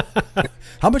it.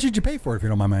 How much did you pay for it, if you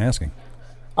don't mind my asking?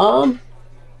 You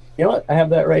know what? I have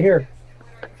that right here.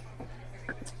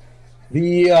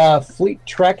 The fleet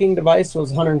tracking device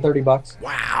was $130.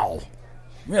 Wow.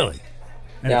 Really?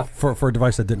 And Yeah. For a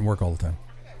device that didn't work all the time.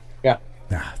 Yeah.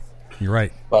 Nah, you're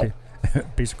right. But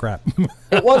Piece of crap.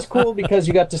 it was cool because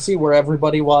you got to see where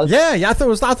everybody was. yeah. I thought that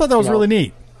was You know, really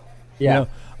neat. Yeah.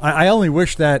 I only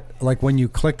wish that, like, when you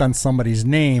clicked on somebody's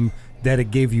name, that it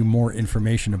gave you more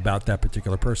information about that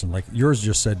particular person. Like yours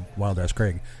just said Wild Ass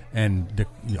Craig and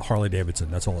Harley Davidson.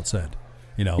 That's all it said.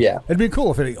 Yeah. It'd be cool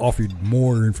if it offered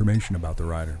more information about the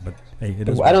rider. But hey, it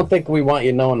is. I don't think we want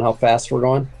you knowing how fast we're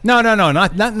going. No,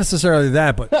 not necessarily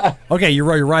that. But okay,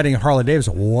 you're riding a Harley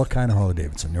Davidson. What kind of Harley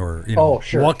Davidson? Or Oh,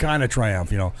 sure. what kind of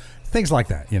Triumph? Things like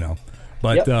that.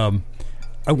 But Yep.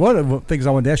 one of the things I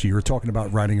wanted to ask you were talking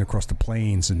about riding across the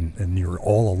plains and you're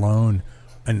all alone.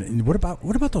 And what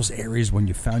about those areas when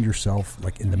you found yourself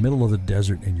like in the middle of the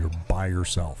desert and you're by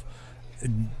yourself?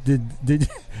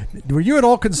 Were you at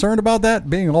all concerned about that,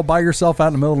 being all by yourself out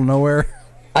in the middle of nowhere?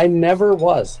 I never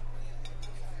was.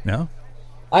 No.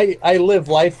 I live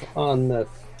life on the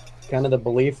kind of the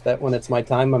belief that when it's my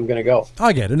time, I'm going to go.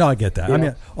 I get it. No, I get that. You I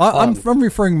know, mean, I'm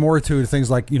referring more to things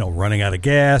like running out of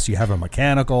gas. You have a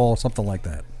mechanical, something like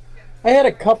that. I had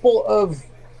a couple of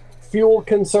fuel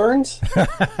concerns,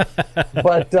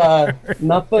 but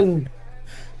nothing,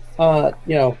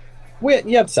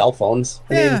 you have cell phones.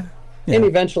 I mean, and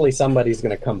eventually somebody's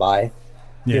going to come by.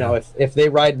 Yeah. You know, if they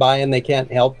ride by and they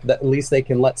can't help, at least they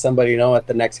can let somebody know at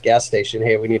the next gas station,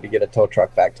 hey, we need to get a tow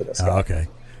truck back to this guy. Okay.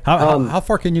 How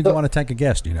far can you go on a tank of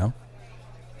gas? Do you know?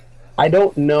 I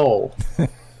don't know.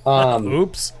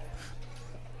 Oops.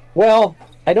 Well,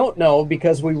 I don't know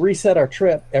because we reset our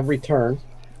trip every turn.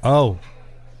 Oh.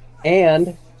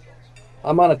 And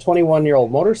I'm on a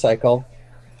 21-year-old motorcycle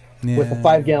with a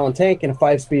 5-gallon tank and a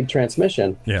 5-speed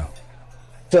transmission. Yeah.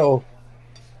 So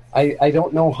I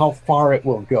don't know how far it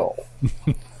will go.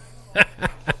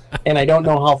 And I don't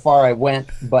know how far I went,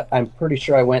 but I'm pretty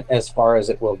sure I went as far as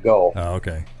it will go. Oh,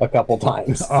 okay. A couple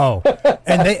times. Oh.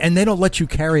 and they don't let you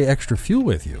carry extra fuel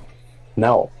with you.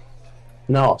 No.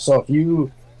 So if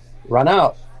you run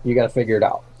out, you got to figure it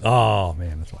out. Oh,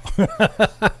 man.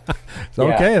 That's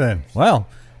okay then. Well,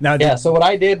 now so what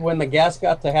I did when the gas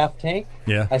got to half tank,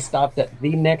 I stopped at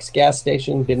the next gas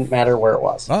station, didn't matter where it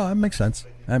was. Oh, that makes sense.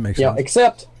 Sense.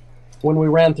 Except when we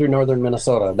ran through northern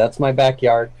Minnesota. That's my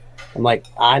backyard. I'm like,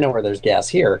 I know where there's gas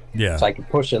here. Yeah. So I could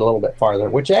push it a little bit farther,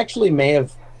 which actually may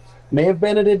have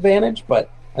been an advantage, but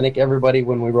I think everybody,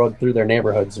 when we rode through their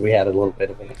neighborhoods, we had a little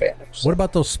bit of an advantage. So. What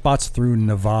about those spots through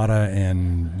Nevada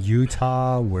and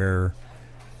Utah where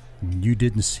you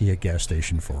didn't see a gas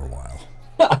station for a while?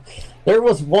 There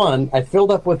was one. I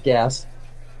filled up with gas.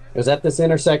 It was at this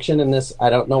intersection in this, I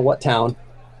don't know what town,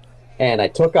 and I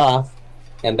took off,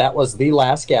 and that was the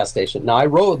last gas station. Now, I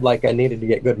rode like I needed to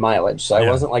get good mileage, so I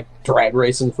wasn't like drag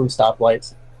racing from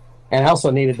stoplights, and I also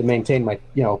needed to maintain my,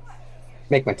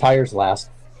 make my tires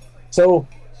last. So,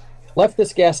 left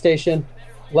this gas station,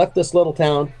 left this little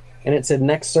town, and it said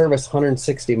next service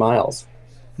 160 miles.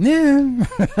 Yeah.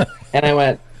 And I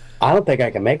went, I don't think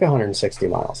I can make 160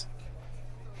 miles.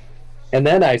 And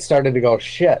then I started to go,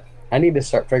 shit, I need to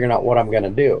start figuring out what I'm going to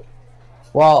do.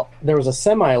 Well, there was a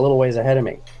semi a little ways ahead of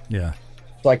me. Yeah.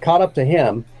 So I caught up to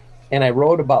him, and I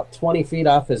rode about 20 feet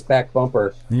off his back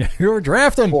bumper. Yeah, you were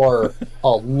drafting. For a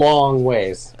long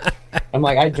ways. I'm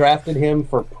like, I drafted him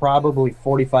for probably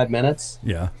 45 minutes.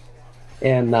 Yeah.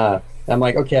 And I'm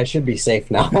like, okay, I should be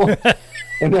safe now.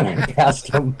 And then I passed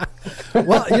him.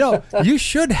 Well, you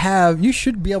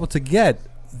should be able to get,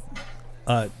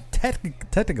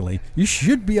 technically, you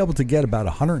should be able to get about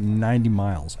 190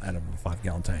 miles out of a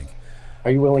 5-gallon tank. Are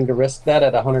you willing to risk that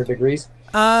at 100 degrees?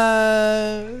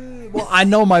 Well, I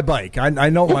know my bike. I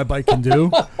know what my bike can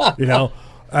do. Now,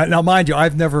 mind you,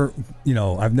 I've never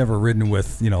ridden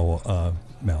with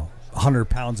 100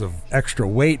 pounds of extra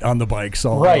weight on the bike.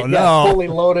 So right, fully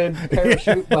loaded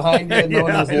parachute behind you,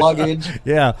 known as luggage.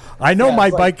 Yeah, I know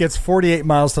my bike gets 48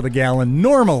 miles to the gallon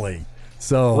normally.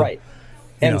 So right,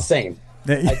 and same.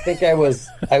 I think I was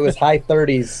high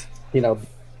 30s.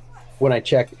 When I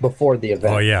checked before the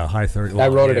event. Oh, yeah, high 30. I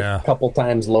rode it a couple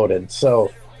times loaded.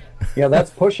 So, that's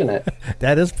pushing it.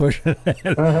 That is pushing it.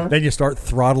 Uh-huh. Then you start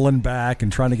throttling back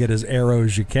and trying to get as arrow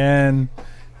as you can.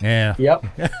 Yeah. Yep.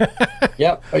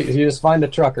 Yep. You just find a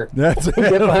trucker. That's it.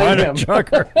 Get behind him. A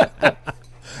trucker.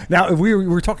 Now, if we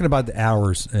were talking about the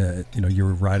hours, you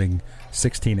were riding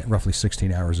roughly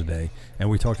 16 hours a day, and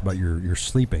we talked about your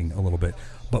sleeping a little bit.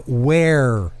 But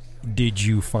where did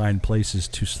you find places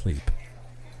to sleep?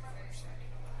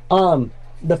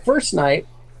 The first night,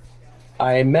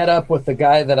 I met up with the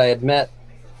guy that I had met,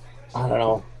 I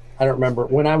don't remember,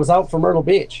 when I was out for Myrtle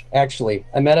Beach, actually.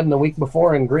 I met him the week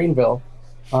before in Greenville.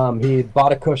 He had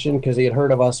bought a cushion because he had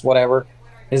heard of us, whatever.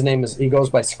 He goes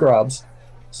by Scrubs.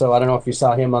 So I don't know if you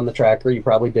saw him on the tracker. You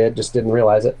probably did, just didn't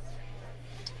realize it.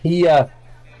 He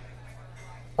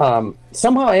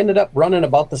somehow I ended up running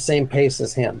about the same pace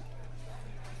as him.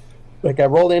 Like I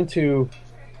rolled into...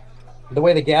 the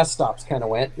way the gas stops kind of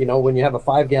went, when you have a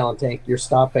 5-gallon tank, you're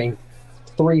stopping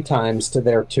 3 times to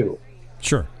their 2.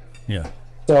 Sure. Yeah.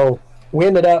 So we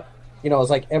ended up, it was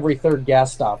like every third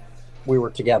gas stop we were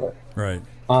together. Right.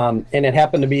 And it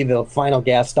happened to be the final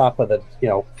gas stop of the,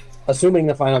 assuming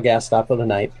the final gas stop of the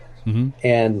night. Mm-hmm.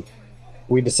 And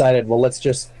we decided, well, let's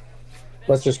just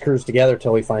cruise together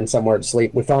till we find somewhere to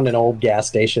sleep. We found an old gas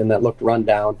station that looked run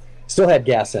down, still had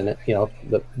gas in it,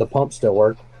 the pump still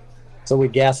worked. So we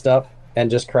gassed up and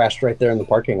just crashed right there in the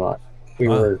parking lot. We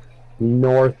were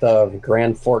north of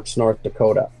Grand Forks, North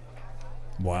Dakota.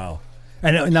 Wow.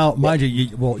 And now, mind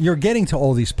you, you're getting to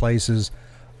all these places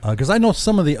because I know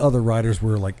some of the other riders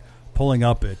were like pulling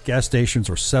up at gas stations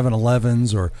or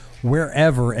 7-Elevens or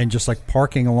wherever and just like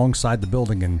parking alongside the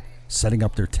building and setting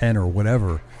up their tent or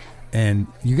whatever. And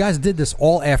you guys did this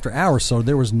all after hours, so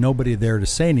there was nobody there to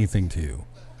say anything to you.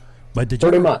 But did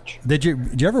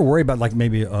you ever worry about like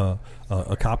maybe a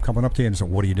cop coming up to you and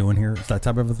saying, "What are you doing here?" Is that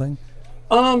type of a thing?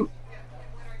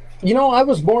 I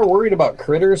was more worried about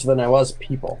critters than I was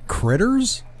people.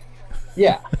 Critters?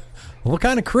 Yeah. What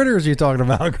kind of critters are you talking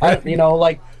about, Craig?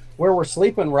 Like where we're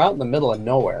sleeping, we're out in the middle of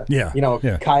nowhere. Yeah.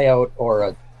 Yeah. Coyote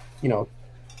or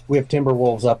we have timber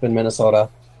wolves up in Minnesota.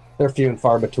 They're few and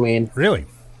far between. Really?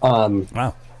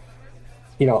 Wow.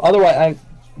 Otherwise,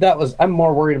 I'm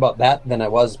more worried about that than I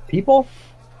was people.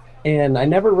 And I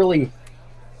never really,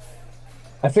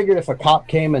 I figured if a cop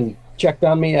came and checked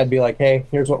on me, I'd be like, hey,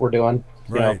 here's what we're doing.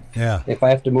 Right. Yeah. If I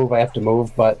have to move, I have to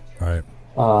move. But right.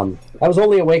 I was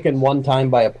only awakened one time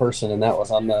by a person, and that was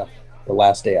on the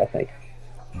last day, I think.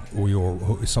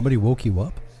 Somebody woke you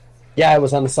up? Yeah, I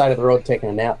was on the side of the road taking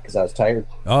a nap because I was tired.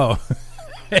 Oh.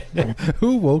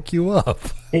 Who woke you up?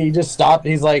 He just stopped.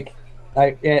 He's like,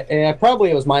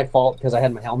 probably it was my fault because I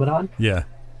had my helmet on. Yeah.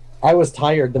 I was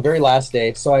tired the very last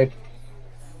day, so I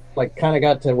kind of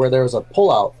got to where there was a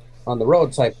pullout on the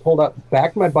road. So I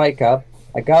backed my bike up.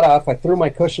 I got off. I threw my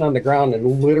cushion on the ground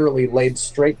and literally laid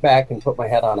straight back and put my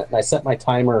head on it. And I set my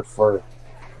timer for,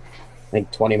 I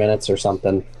think, 20 minutes or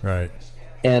something. Right.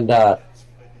 And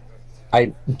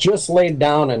I just laid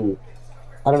down, and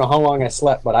I don't know how long I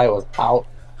slept, but I was out.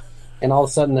 And all of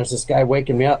a sudden, there's this guy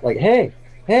waking me up like, hey.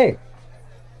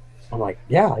 I'm like,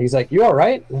 yeah. He's like, you all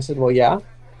right? And I said, well, yeah.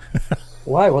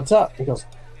 Why? What's up? He goes,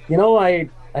 I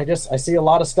see a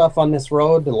lot of stuff on this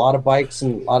road, a lot of bikes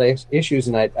and a lot of issues,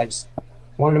 and I just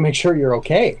wanted to make sure you're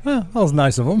okay. Well, that was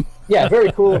nice of him. Yeah,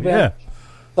 very cool of him. Yeah.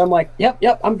 So I'm like, yep,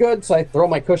 I'm good. So I throw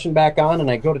my cushion back on, and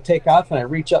I go to take off, and I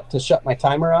reach up to shut my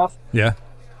timer off. Yeah.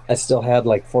 I still had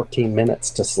like 14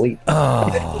 minutes to sleep.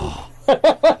 Oh.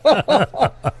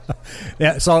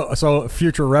 Yeah, so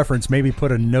future reference, maybe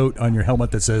put a note on your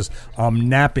helmet that says, I'm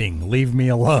napping, leave me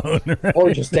alone. Right?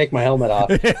 Or just take my helmet off.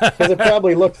 Because it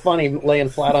probably looked funny laying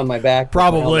flat on my back.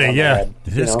 Probably, yeah. Head,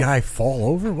 Did this guy fall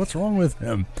over? What's wrong with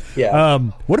him? Yeah.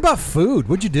 What about food?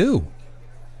 What'd you do?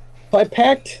 So I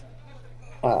packed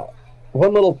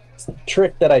one little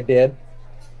trick that I did.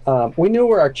 We knew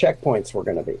where our checkpoints were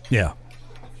going to be. Yeah.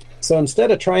 So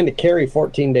instead of trying to carry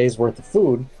 14 days worth of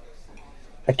food,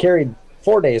 I carried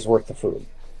 4 days worth of food,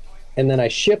 and then I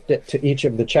shipped it to each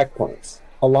of the checkpoints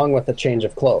along with a change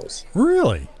of clothes.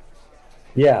 Really?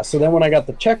 Yeah. So then when I got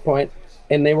the checkpoint,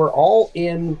 and they were all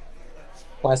in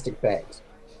plastic bags,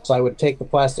 so I would take the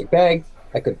plastic bag,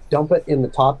 I could dump it in the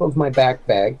top of my back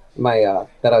bag, my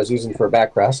that I was using for a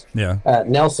backrest. Yeah.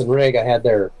 Nelson Rig, I had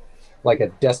their like a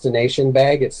destination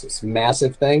bag. It's this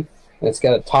massive thing, and it's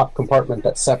got a top compartment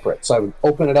that's separate. So I would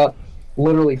open it up,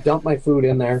 literally dump my food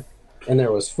in there, and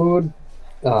there was food,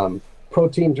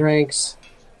 protein drinks,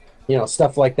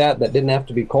 stuff like that didn't have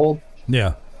to be cold.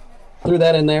 Yeah. Threw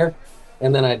that in there,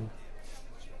 and then I'd,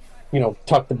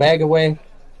 tuck the bag away,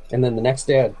 and then the next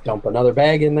day I'd dump another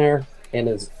bag in there, and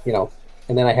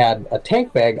and then I had a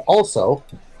tank bag also,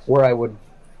 where I would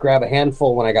grab a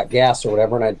handful when I got gas or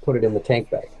whatever, and I'd put it in the tank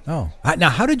bag. Oh, now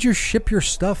how did you ship your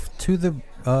stuff to the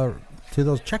to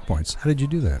those checkpoints? How did you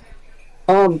do that?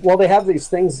 Well, they have these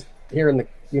things here in the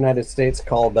United States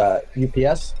called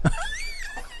UPS.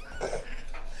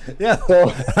 Yeah.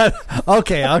 So,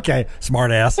 okay.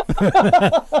 Smart ass.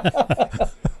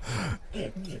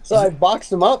 So I boxed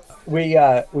them up. We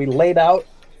laid out,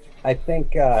 I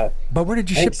think. But where did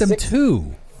you ship them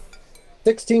to?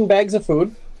 16 bags of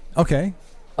food. Okay.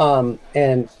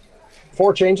 And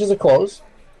 4 changes of clothes.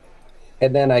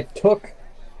 And then I took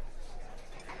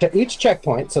to each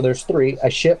checkpoint, so there's 3, I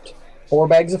shipped 4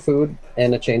 bags of food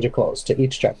and a change of clothes to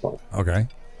each checkpoint. Okay.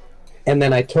 And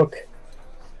then I took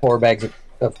 4 bags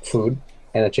of food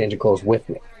and a change of clothes with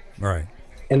me. Right.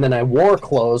 And then I wore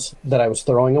clothes that I was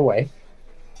throwing away.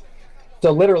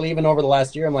 So literally, even over the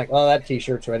last year, I'm like, oh, that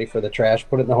T-shirt's ready for the trash.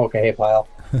 Put it in the Hoka pile.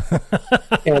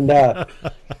 And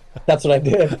that's what I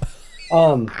did.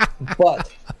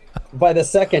 But by the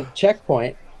second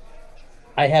checkpoint,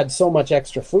 I had so much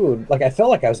extra food. Like, I felt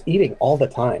like I was eating all the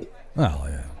time. Oh,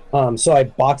 yeah. So I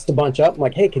boxed a bunch up. I'm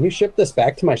like, hey, can you ship this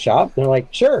back to my shop? And they're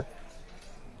like, sure.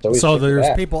 So there's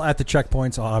people at the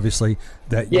checkpoints, obviously,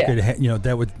 that you could,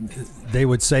 they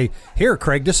would say, here,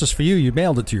 Craig, this is for you. You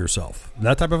mailed it to yourself.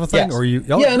 That type of a thing? Yes. Or you?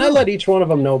 I let each one of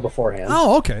them know beforehand.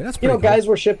 Oh, okay. That's pretty cool. Guys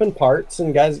were shipping parts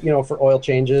and guys, for oil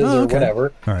changes or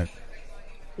whatever. All right.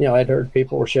 I'd heard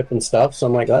people were shipping stuff, so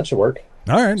I'm like, that should work.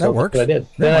 All right, that works. That's what I did.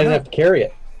 Then I didn't have to carry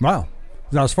it. Wow.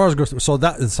 Now, as far as goes, so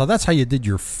that's how you did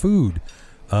your food.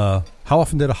 How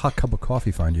often did a hot cup of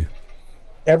coffee find you?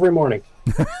 Every morning.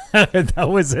 That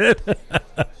was it?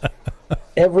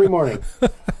 Every morning.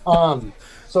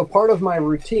 So part of my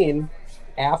routine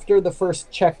after the first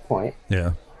checkpoint.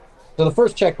 Yeah. So the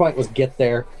first checkpoint was get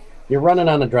there. You're running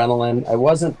on adrenaline. I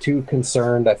wasn't too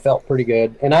concerned. I felt pretty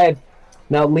good. And I had,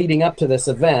 Now, leading up to this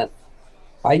event,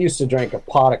 I used to drink a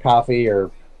pot of coffee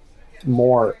or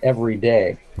more every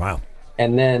day. Wow.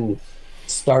 And then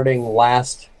starting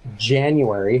last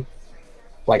January,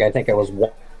 like I think I was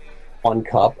one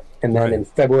cup. And then in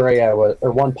February,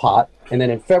 or one pot. And then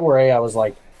in February, I was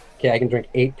like, okay, I can drink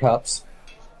 8 cups.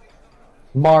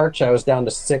 March, I was down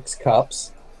to 6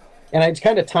 cups. And I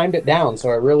kind of timed it down. So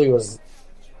I really was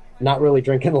not really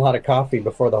drinking a lot of coffee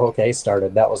before the whole case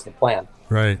started. That was the plan.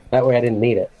 Right. That way I didn't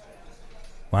need it.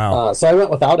 Wow. So I went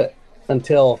without it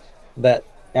until that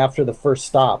after the first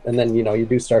stop. And then, you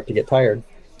do start to get tired.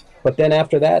 But then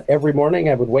after that, every morning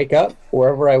I would wake up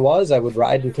wherever I was. I would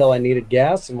ride until I needed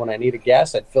gas. And when I needed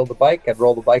gas, I'd fill the bike. I'd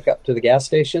roll the bike up to the gas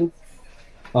station.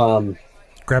 Grab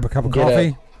a cup of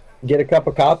coffee. Get a cup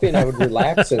of coffee, and I would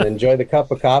relax and enjoy the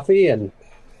cup of coffee and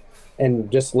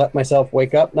just let myself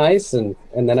wake up nice. And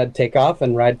then I'd take off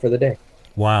and ride for the day.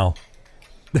 Wow.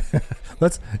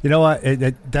 You know what?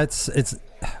 It's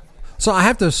so I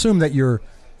have to assume that your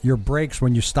breaks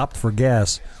when you stopped for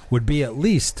gas would be at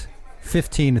least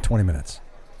 15 to 20 minutes.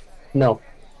 No.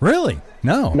 Really?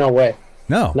 No. No way.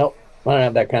 No. Nope. I don't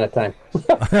have that kind of time.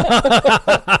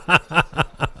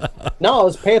 No, I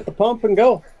was pay at the pump and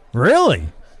go. Really?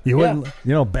 You wouldn't,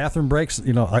 bathroom breaks,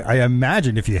 I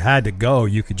imagine if you had to go,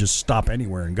 you could just stop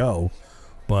anywhere and go.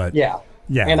 But yeah.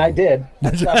 Yeah. And I did.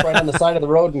 I'd stop right on the side of the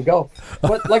road and go.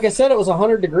 But like I said, it was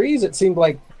 100 degrees. It seemed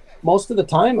like most of the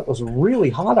time it was really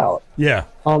hot out. Yeah.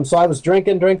 So I was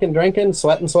drinking,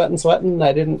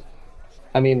 sweating.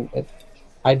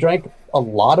 I drank a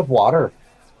lot of water.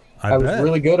 I was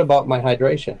really good about my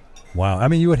hydration. Wow. I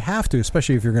mean, you would have to,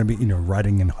 especially if you're going to be,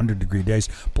 riding in 100-degree days.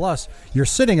 Plus, you're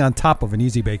sitting on top of an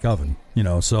easy bake oven,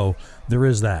 so there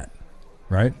is that,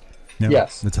 right?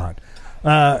 Yes. It's hot.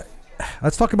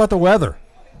 Let's talk about the weather.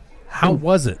 How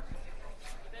was it?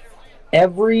 I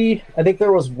think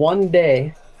there was one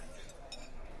day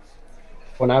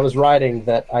when I was riding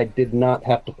that I did not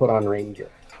have to put on rain gear.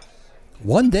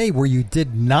 One day where you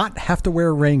did not have to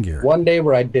wear rain gear? One day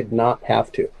where I did not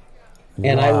have to.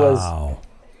 And wow.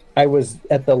 I was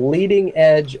at the leading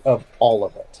edge of all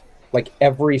of it, like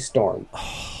every storm.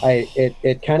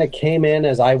 It kind of came in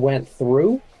as I went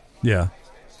through. Yeah.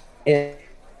 And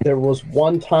there was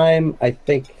one time, I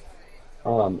think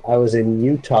I was in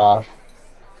Utah. I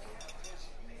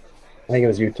think it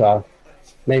was Utah,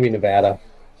 maybe Nevada.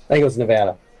 I think it was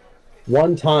Nevada.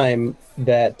 One time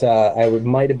that I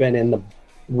might have been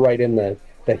right in the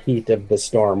heat of the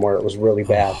storm where it was really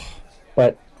bad.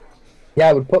 But yeah,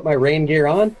 I would put my rain gear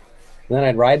on, and then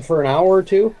I'd ride for an hour or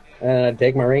two, and I'd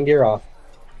take my rain gear off.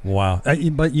 Wow.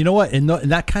 But you know what? In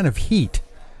that kind of heat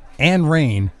and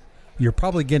rain, you're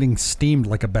probably getting steamed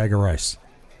like a bag of rice.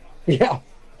 Yeah.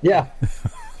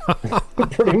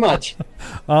 Pretty much.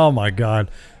 Oh, my God.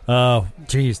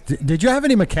 Geez. Did you have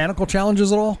any mechanical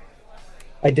challenges at all?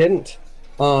 I didn't.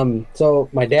 So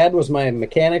my dad was my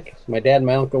mechanic. My dad and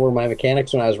my uncle were my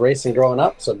mechanics when I was racing growing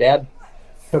up. So Dad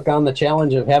took on the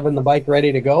challenge of having the bike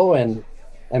ready to go, and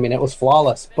I mean, it was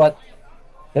flawless. But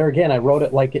there again, I rode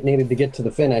it like it needed to get to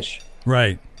the finish.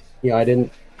 Right. I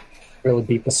didn't really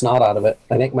beat the snot out of it.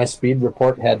 I think my speed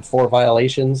report had 4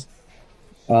 violations.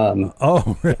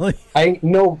 Oh, really?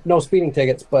 No speeding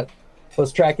tickets, but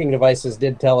those tracking devices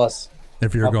did tell us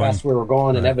if you're how going fast we were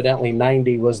going, right. And evidently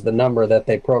 90 was the number that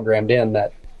they programmed in.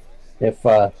 That if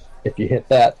you hit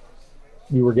that,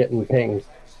 you were getting pinged.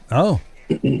 Oh,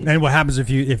 and what happens if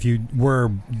you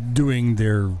were doing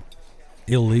their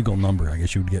illegal number? I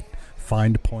guess you would get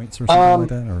fined points or something like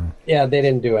that. Or yeah, they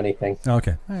didn't do anything.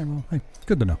 Okay, all right, well, hey,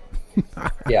 good to know.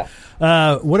 Yeah.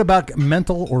 What about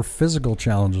mental or physical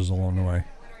challenges along the way?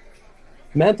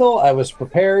 Mental, I was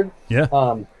prepared.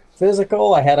 Yeah.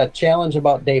 Physical, I had a challenge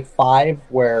about day 5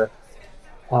 where.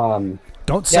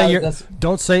 Don't say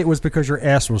it was because your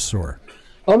ass was sore.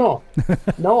 Oh no,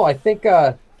 no. I think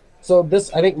so.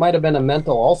 This I think might have been a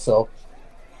mental also.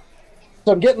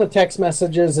 So I'm getting the text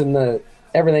messages and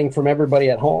everything from everybody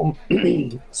at home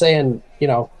saying,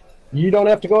 you don't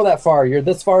have to go that far. You're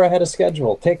this far ahead of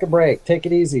schedule. Take a break. Take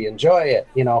it easy. Enjoy it.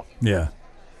 Yeah.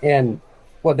 And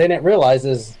what they didn't realize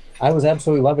is I was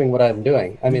absolutely loving what I'm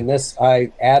doing. I mean,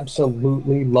 I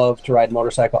absolutely love to ride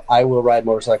motorcycle. I will ride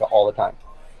motorcycle all the time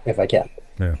if I can.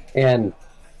 Yeah. And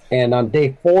on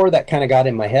day 4, that kind of got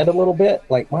in my head a little bit.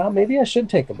 Like, well, maybe I should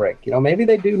take a break. Maybe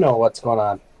they do know what's going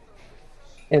on.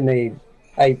 And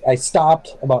I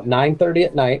stopped about 9:30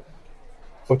 at night,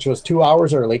 which was 2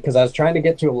 hours early because I was trying to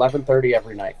get to 11:30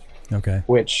 every night. Okay.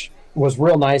 Which was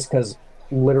real nice because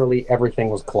literally everything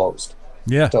was closed.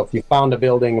 Yeah. So if you found a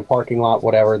building, a parking lot,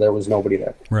 whatever, there was nobody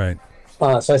there. Right.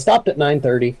 So I stopped at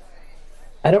 9:30.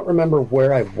 I don't remember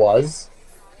where I was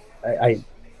I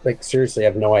like seriously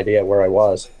have no idea where I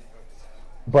was.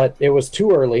 But it was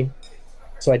too early,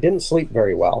 so I didn't sleep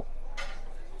very well.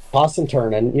 Toss and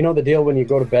turning. You know the deal when you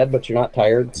go to bed but you're not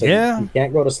tired, so you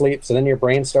can't go to sleep, so then your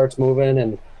brain starts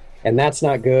moving and that's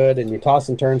not good, and you toss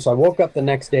and turn. So I woke up the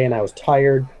next day and I was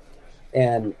tired,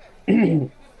 and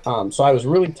so I was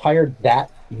really tired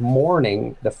that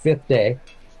morning, the 5th day,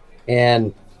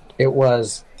 and it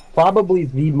was probably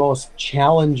the most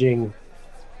challenging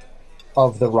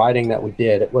of the riding that we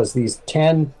did. It was these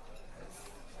 10,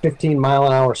 15 mile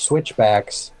an hour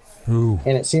switchbacks. Ooh.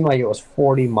 And it seemed like it was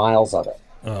 40 miles of it.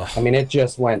 Ugh. I mean, it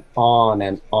just went on,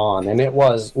 and it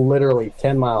was literally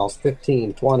 10 miles,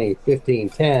 15, 20, 15,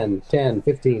 10, 10,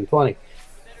 15, 20.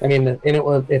 I mean,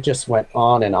 and it just went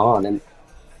on and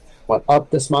went up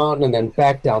this mountain and then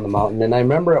back down the mountain. And I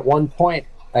remember at one point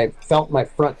I felt my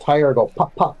front tire go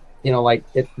pop, pop, like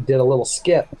it did a little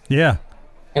skip. Yeah.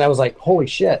 And I was like, holy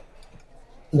shit,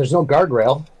 there's no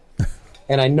guardrail.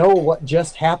 And I know what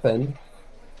just happened.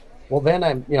 Well, then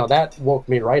that woke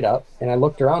me right up, and I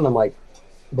looked around, I'm like,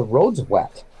 the road's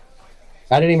wet.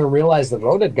 I didn't even realize the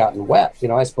road had gotten wet.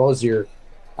 I suppose I don't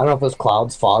know if it was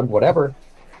clouds, fog, whatever.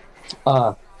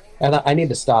 And I need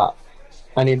to stop.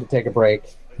 I need to take a break.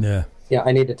 Yeah. Yeah,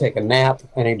 I need to take a nap.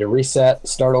 I need to reset,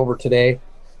 start over today.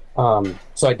 So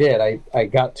I did. I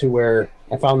got to where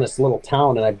I found this little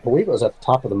town, and I believe it was at the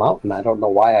top of the mountain. I don't know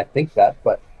why I think that,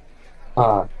 but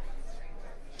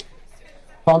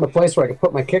found a place where I could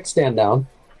put my kickstand down,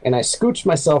 and I scooched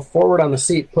myself forward on the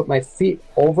seat, put my feet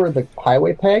over the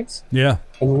highway pegs, Yeah.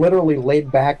 and literally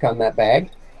laid back on that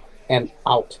bag and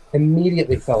out.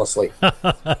 Immediately fell asleep.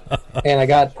 And I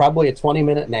got probably a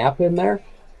 20-minute nap in there,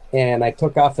 and I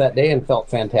took off that day and felt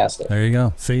fantastic. There you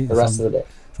go. See, the rest of the day.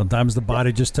 Sometimes the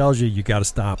body just tells you got to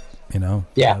stop. Yeah.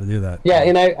 Got to do that. Yeah,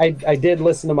 and I did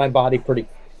listen to my body pretty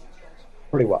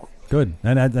well. Good,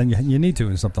 and you need to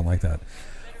in something like that.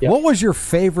 Yep. What was your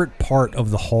favorite part of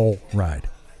the whole ride?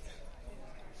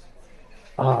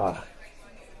 I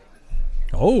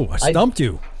stumped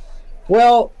you.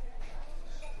 Well,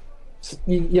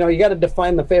 you got to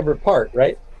define the favorite part,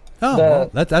 right? Oh,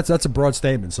 that's a broad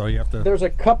statement, so you have to. There's a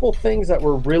couple things that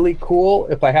were really cool.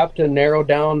 If I have to narrow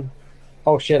down,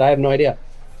 oh shit, I have no idea.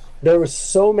 There were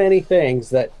so many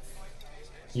things that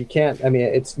you can't. I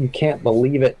mean, you can't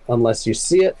believe it unless you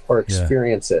see it or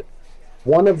experience it.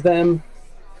 One of them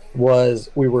was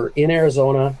we were in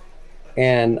Arizona,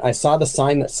 and I saw the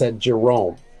sign that said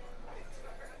Jerome.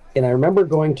 And I remember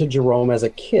going to Jerome as a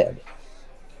kid.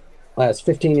 I was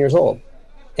 15 years old.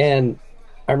 And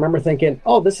I remember thinking,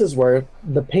 oh, this is where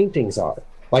the paintings are.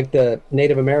 Like the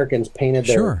Native Americans painted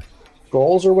their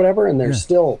scrolls or whatever, and there's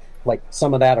still like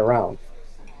some of that around.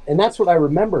 And that's what I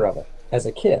remember of it as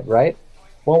a kid, right?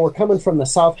 Well, we're coming from the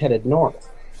south headed north.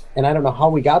 And I don't know how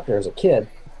we got there as a kid,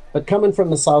 but coming from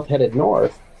the south headed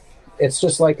north, it's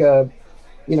just like a,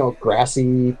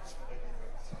 grassy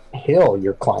hill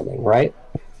you're climbing, right?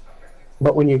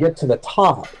 But when you get to the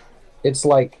top, it's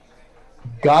like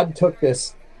God took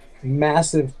this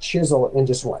massive chisel and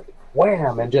just went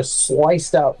wham and just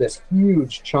sliced out this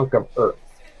huge chunk of earth.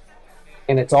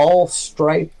 And it's all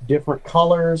striped, different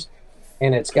colors,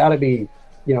 and it's got to be,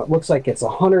 it looks like it's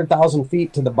 100,000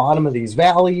 feet to the bottom of these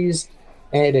valleys,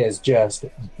 and it is just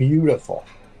beautiful.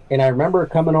 And I remember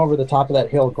coming over the top of that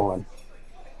hill going,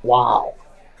 wow,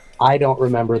 I don't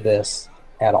remember this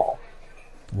at all.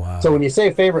 Wow. So when you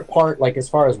say favorite part, like as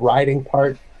far as riding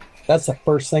part, that's the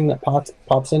first thing that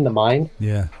pops into mind.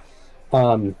 Yeah.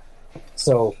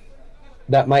 So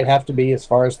that might have to be as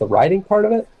far as the riding part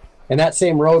of it. And that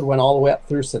same road went all the way up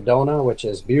through Sedona, which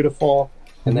is beautiful.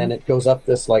 And then it goes up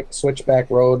this like switchback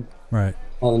road right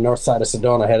on the north side of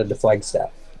Sedona headed to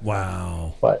Flagstaff.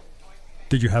 Wow. But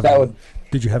did you have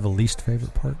a least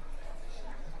favorite part?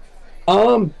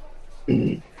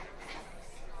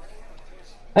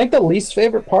 I think the least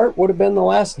favorite part would have been the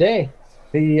last day.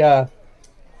 The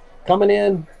coming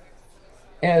in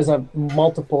as a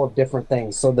multiple of different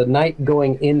things. So the night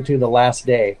going into the last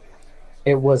day,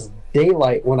 it was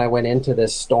daylight when I went into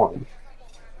this storm.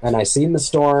 And I seen the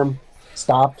storm,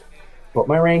 stopped, put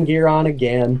my rain gear on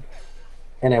again,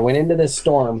 and I went into this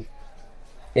storm,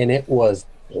 and it was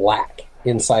black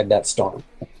inside that storm.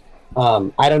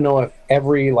 I don't know if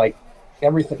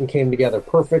everything came together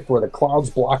perfect, where the clouds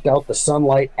blocked out the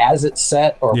sunlight as it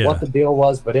set, or what the deal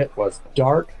was, but it was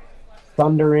dark,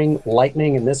 thundering,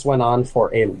 lightning, and this went on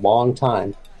for a long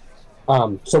time.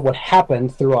 So what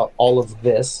happened throughout all of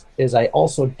this is I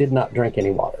also did not drink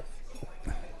any water.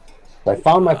 So I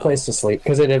found my place to sleep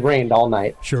because it had rained all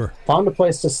night. Sure. Found a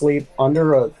place to sleep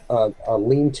under a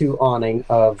lean-to awning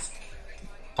of,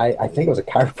 I think it was a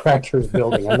chiropractor's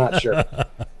building. I'm not sure.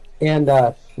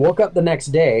 And woke up the next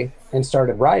day and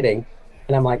started riding.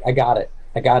 And I'm like, I got it.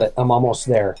 I'm almost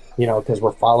there, because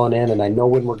we're following in, and I know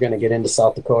when we're going to get into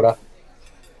South Dakota.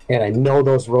 And I know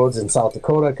those roads in South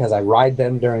Dakota because I ride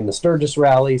them during the Sturgis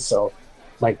rally. So,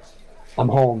 like, I'm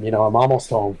home, I'm almost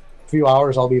home. A few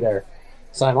hours, I'll be there.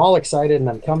 So I'm all excited, and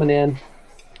I'm coming in.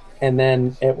 And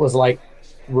then it was like,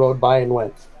 rode by and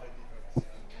went,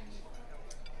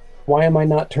 why am I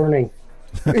not turning?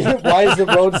 Why is the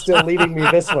road still leading me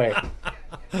this way?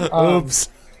 Oops.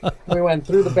 We went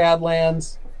through the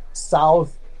Badlands,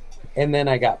 south, and then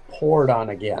I got poured on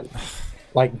again.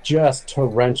 Like just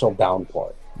torrential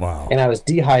downpour. Wow. And I was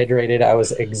dehydrated. I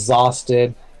was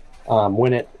exhausted.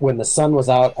 When the sun was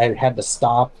out, I had to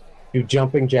stop, do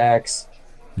jumping jacks,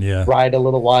 ride a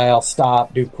little while,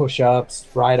 stop, do push-ups,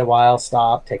 ride a while,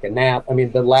 stop, take a nap. I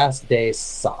mean, the last day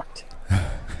sucked.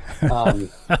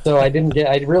 So I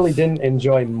really didn't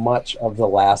enjoy much of the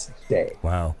last day.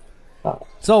 Wow.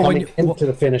 So coming into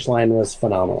the finish line was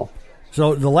phenomenal.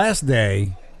 So the last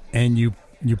day, and you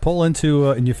pull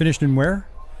into and you finished in where?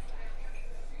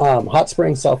 Hot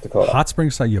Springs, South Dakota. Hot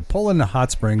Springs. So you pull into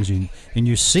Hot Springs, and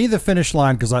you see the finish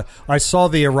line because I saw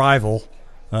the arrival.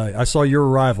 I saw your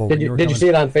arrival. Did you see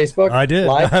it on Facebook? I did.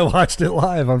 Live? I watched it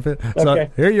live on Facebook. So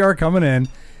okay. Here you are coming in.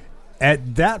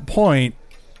 At that point,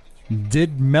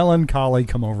 did melancholy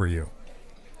come over you?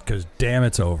 Because damn,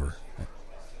 it's over.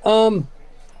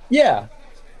 Yeah,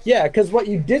 because what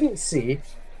you didn't see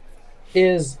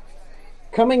is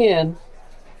coming in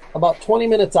about 20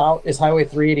 minutes out is Highway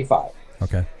 385.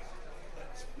 Okay.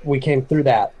 We came through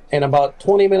that. And about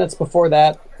 20 minutes before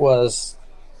that was,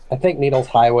 I think, Needles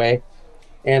Highway.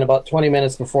 And about 20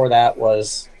 minutes before that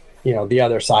was, the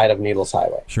other side of Needles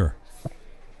Highway. Sure.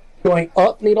 Going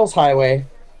up Needles Highway,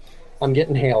 I'm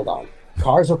getting hailed on.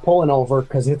 Cars are pulling over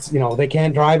because it's, they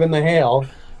can't drive in the hail.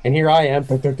 And here I am,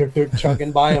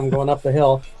 chugging by them, going up the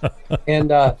hill. And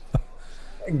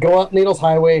go up Needles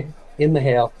Highway in the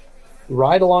hail,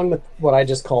 ride along what I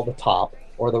just call the top,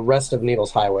 or the rest of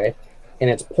Needles Highway, and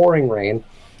it's pouring rain.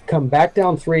 Come back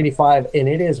down 385, and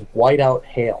it is whiteout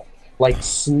hail, like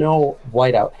snow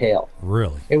whiteout hail.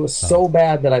 Really? It was so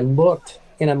bad that I looked,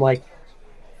 and I'm like,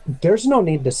 there's no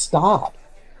need to stop.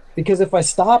 Because if I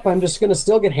stop, I'm just going to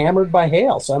still get hammered by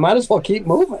hail, so I might as well keep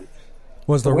moving.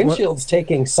 Was the windshield's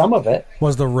taking some of it.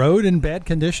 Was the road in bad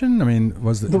condition? I mean,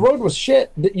 the road was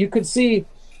shit. You could see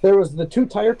there was the 2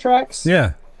 tire tracks.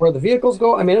 Yeah. Where the vehicles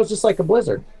go. I mean, it was just like a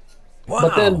blizzard. Wow.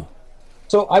 But then,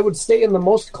 so I would stay in the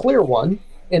most clear one,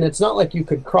 and it's not like you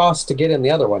could cross to get in the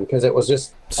other one because it was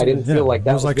just, I didn't feel like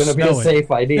that was going to be a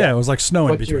safe idea. Yeah, it was like snow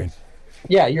in between.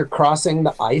 You're crossing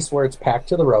the ice where it's packed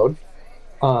to the road.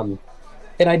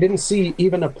 And I didn't see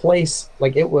even a place,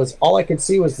 like it was, all I could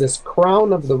see was this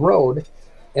crown of the road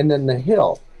and then the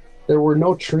hill. There were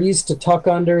no trees to tuck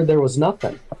under. There was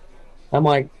nothing. I'm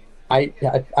like, I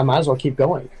might as well keep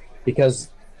going because,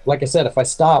 like I said, if I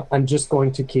stop, I'm just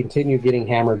going to continue getting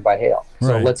hammered by hail.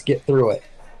 So let's get through it.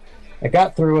 I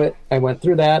got through it. I went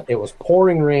through that. It was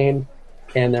pouring rain,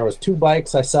 and there was 2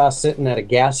 bikes I saw sitting at a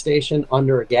gas station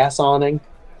under a gas awning.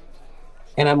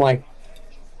 And I'm like,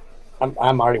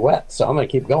 I'm already wet, so I'm going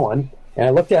to keep going. And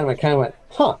I looked at him and kind of went,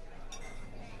 huh.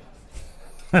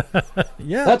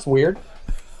 Yeah. That's weird.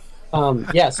 So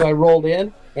I rolled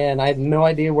in, and I had no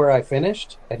idea where I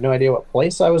finished. I had no idea what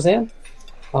place I was in.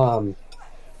 And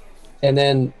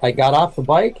then I got off the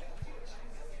bike.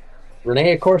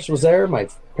 Renee, of course, was there. My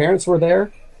parents were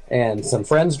there, and some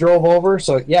friends drove over.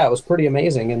 So, yeah, it was pretty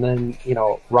amazing. And then,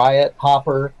 Riot,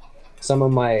 Hopper, some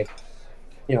of my...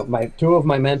 my 2 of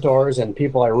my mentors and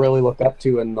people I really look up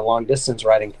to in the long distance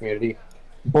riding community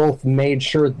both made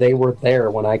sure they were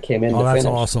there when I came in to finish. Oh, that's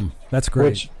awesome. That's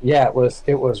great. Which,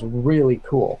 it was really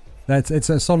cool.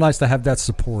 It's so nice to have that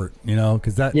support,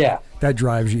 because that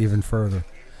drives you even further.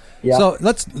 Yeah. So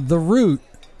the route.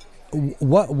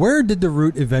 Where did the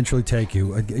route eventually take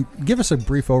you? Give us a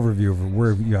brief overview of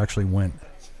where you actually went.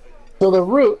 So the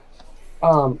route,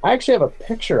 I actually have a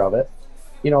picture of it.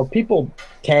 People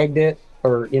tagged it.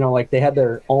 Or, like they had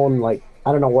their own, I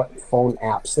don't know what phone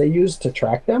apps they used to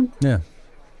track them. Yeah.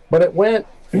 But it went,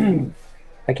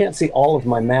 I can't see all of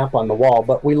my map on the wall,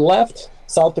 but we left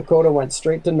South Dakota, went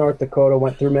straight to North Dakota,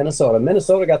 went through Minnesota.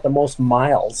 Minnesota got the most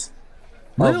miles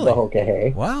of the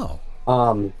Hokahay. Wow.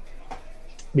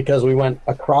 Because we went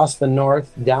across the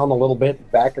north, down a little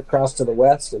bit, back across to the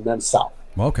west, and then south.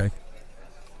 Okay.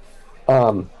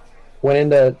 Went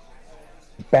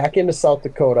back into South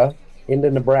Dakota,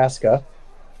 into Nebraska,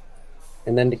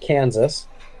 and then to Kansas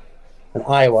and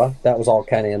Iowa. That was all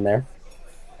kind of in there.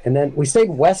 And then we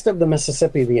stayed west of the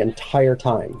Mississippi the entire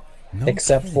time,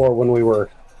 except for when we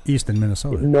were East in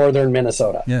Minnesota. northern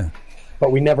Minnesota. Yeah,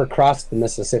 But we never crossed the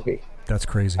Mississippi. that's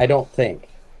crazy. I don't think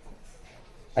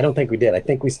we did. I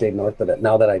think we stayed north of it.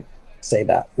 Now that I say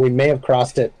that, we may have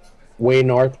crossed it way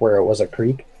north where it was a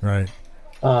creek. Right.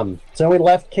 So we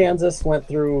left Kansas, went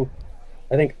through,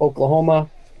 I think, Oklahoma,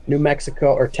 New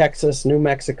Mexico, or Texas, New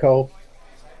Mexico,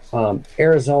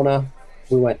 Arizona.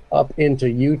 We went up into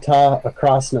Utah,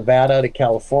 across Nevada to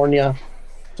California,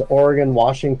 to Oregon,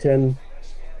 Washington.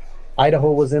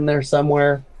 Idaho was in there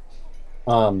somewhere.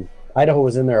 Idaho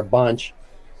was in there a bunch.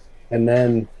 And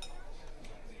then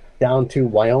down to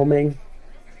Wyoming.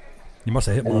 You must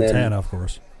have hit And Montana, then- of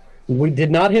course. We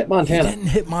did not hit You Montana. didn't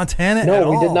hit Montana at No,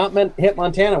 we all. did not hit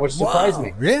Montana, which surprised Wow.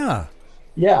 me. Yeah.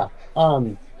 Yeah.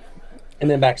 And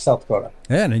then back to South Dakota.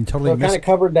 Yeah, and you So totally it kind missed. of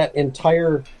covered that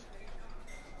entire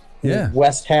Yeah.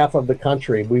 west half of the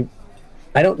country.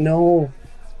 I don't know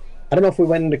if we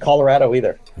went into Colorado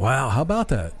either. Wow, how about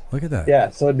that? Look at that. Yeah,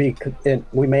 so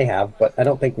we may have, but I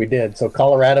don't think we did. So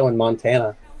Colorado and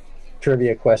Montana,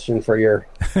 trivia question for your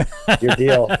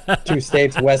deal. 2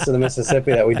 states west of the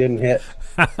Mississippi that we didn't hit.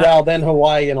 Well, then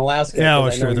Hawaii and Alaska. Yeah, well,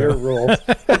 'cause I know sure, your rules.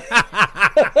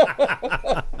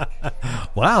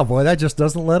 Wow, boy, that just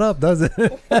doesn't let up, does it?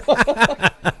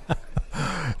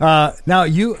 Now,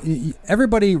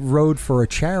 everybody rode for a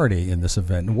charity in this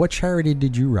event. And what charity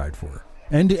did you ride for?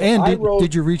 And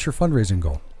did you reach your fundraising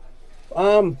goal?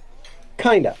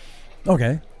 Kinda.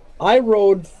 Okay. I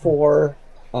rode for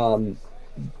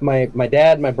my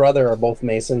dad and my brother are both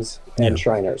Masons and Yeah.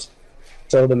 Shriners.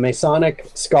 So the Masonic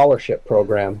Scholarship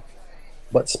Program,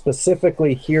 but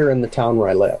specifically here in the town where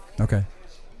I live. Okay.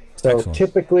 So Excellent.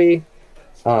 typically,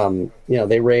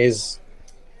 they raise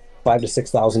 $5,000 to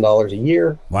 $6,000 a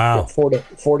year. Wow.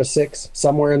 Four to six,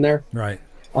 somewhere in there. Right.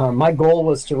 My goal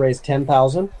was to raise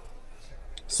 10,000.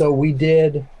 So we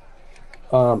did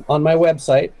on my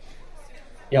website.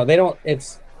 They don't.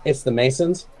 It's the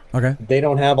Masons. Okay. They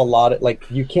don't have a lot of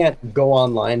you can't go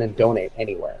online and donate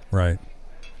anywhere. Right.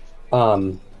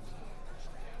 And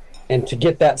to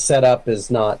get that set up is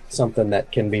not something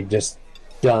that can be just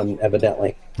done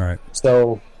evidently. Right.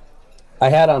 So I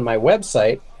had on my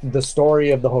website the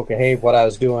story of the Hoka what I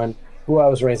was doing, who I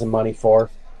was raising money for,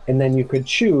 and then you could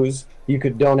choose. You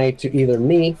could donate to either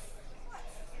me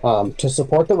to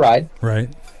support the ride, Right.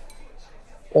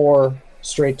 or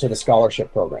straight to the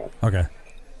scholarship program. Okay.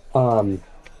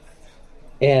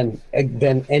 And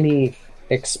then any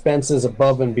expenses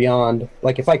above and beyond,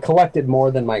 like if I collected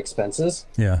more than my expenses,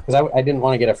 Yeah. because I didn't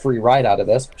want to get a free ride out of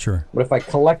this, Sure. but if I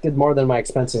collected more than my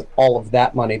expenses, all of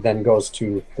that money then goes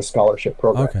to the scholarship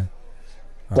program. Okay.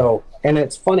 So, and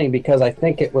it's funny because I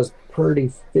think it was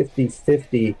pretty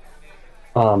 50-50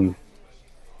 on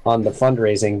the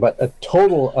fundraising, but a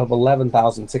total of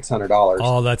 $11,600.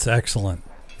 Oh, that's excellent.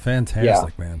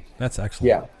 Fantastic, man. That's excellent.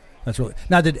 Yeah. That's really.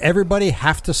 Now, did everybody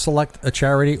have to select a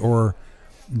charity, or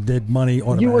did money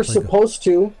automatically You were go? supposed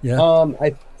to. Yeah.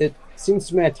 It seems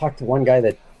to me I talked to one guy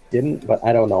that didn't, but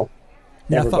I don't know.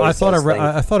 Yeah, Everybody I thought says things.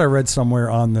 I thought I read somewhere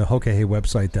on the Hoka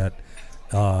website that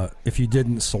if you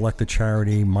didn't select a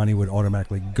charity, money would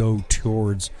automatically go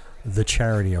towards the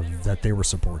charity that they were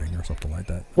supporting, or something like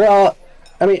that. Well,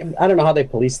 I mean, I don't know how they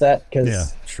police that because Yeah,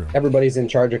 true. everybody's in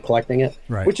charge of collecting it,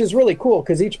 Right. which is really cool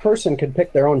because each person could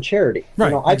pick their own charity.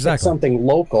 Right, I picked exactly. something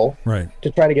local Right. to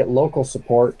try to get local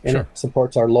support, and Sure. it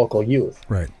supports our local youth.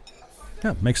 Right.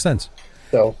 Yeah, makes sense.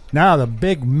 So, Now the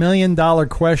big $1 million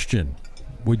question: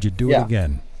 would you do it Yeah.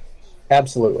 again?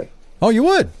 absolutely. Oh, you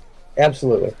would.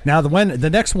 Absolutely. Now the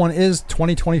next one is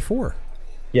 2024.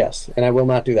 Yes, and I will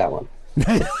not do that one.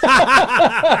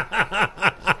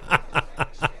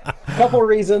 Couple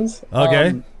reasons.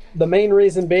 Okay. The main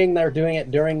reason being they're doing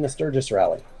it during the Sturgis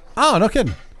rally. Oh, no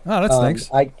kidding. Oh, that's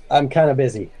thanks. I'm kind of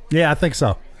busy. Yeah, I think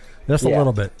so. Just a Yeah.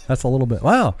 little bit. That's a little bit.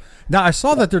 Wow. Now I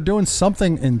saw that they're doing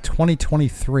something in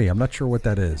 2023. I'm not sure what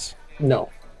that is. No.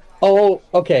 Oh,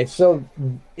 okay. So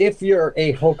if you're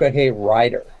a Hoka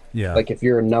rider, Yeah. like if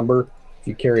you're a number, if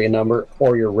you carry a number,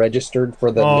 or you're registered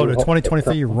for the Oh, new the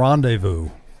 2023 rendezvous.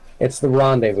 It's the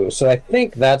rendezvous. So I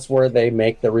think that's where they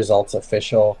make the results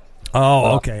official.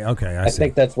 Oh, okay. Okay. I I see.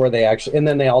 think that's where they actually, and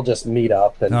then they all just meet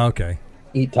up and Okay.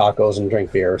 eat tacos and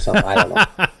drink beer or something. I don't know.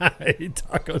 Eat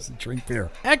tacos and drink beer.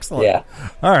 Excellent. Yeah.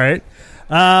 All right.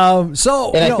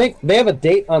 So And you I know, think they have a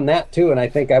date on that too, and I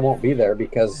think I won't be there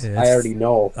because It's- I already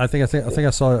know. I think I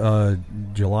saw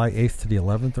July 8th to the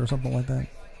 11th or something like that.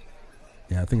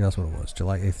 Yeah, I think that's what it was.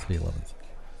 July 8th to the 11th.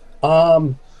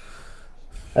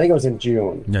 I think it was in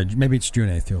June. Yeah, maybe it's June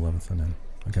 8th to 11th, and then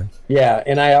okay. Yeah,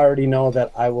 and I already know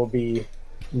that I will be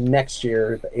next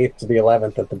year, the 8th to the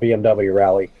 11th, at the BMW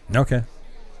rally Okay.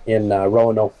 in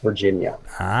Roanoke, Virginia.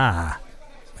 Ah,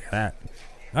 at that.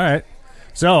 All right.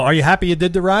 So, are you happy you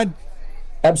did the ride?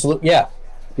 Absolutely. Yeah.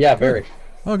 Yeah, very.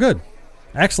 Oh, good.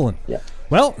 Excellent. Yeah.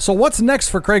 Well, so what's next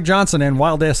for Craig Johnson and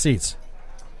Wild Ass Seats?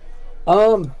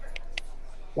 Well,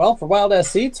 for Wild Ass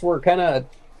Seats, we're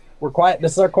quiet.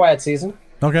 This is our quiet season.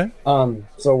 Okay.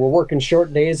 So we're working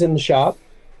short days in the shop,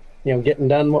 getting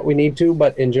done what we need to,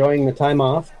 but enjoying the time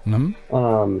off.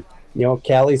 Mm-hmm.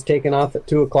 Callie's taking off at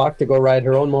 2:00 to go ride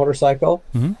her own motorcycle.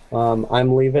 Mm-hmm.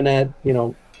 I'm leaving at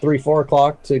 3-4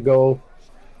 o'clock to go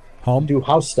Home? do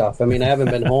house stuff. I mean, I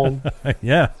haven't been home.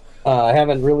 Yeah. I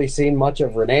haven't really seen much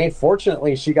of Renee.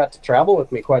 Fortunately, she got to travel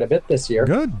with me quite a bit this year.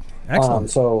 Good. Excellent.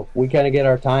 So we kind of get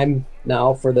our time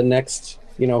now for the next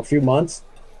few months.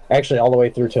 Actually, all the way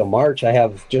through till March. I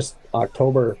have just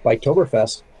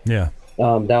Biketoberfest. Yeah.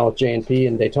 Down with J&P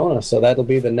in Daytona. So that'll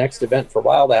be the next event for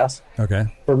Wild Ass. Okay.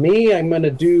 For me, I'm going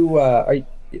to do. I'm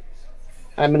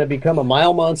going to become a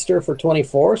mile monster for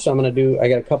 24. So I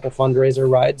got a couple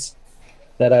fundraiser rides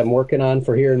that I'm working on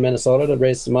for here in Minnesota to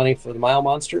raise some money for the mile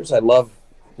monsters. I love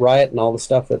Riot and all the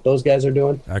stuff that those guys are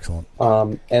doing. Excellent.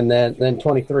 And then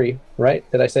 23,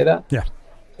 right? Did I say that? Yeah.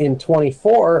 In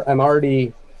 24,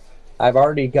 I've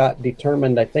already got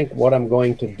determined, I think, what I'm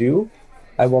going to do.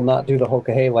 I will not do the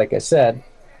Hoka like I said,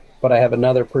 but I have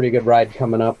another pretty good ride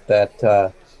coming up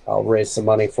that I'll raise some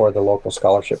money for the local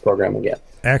scholarship program again.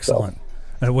 Excellent.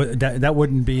 So, that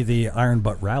wouldn't be the Iron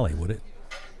Butt Rally, would it?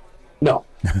 No.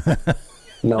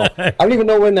 No. I don't even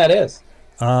know when that is.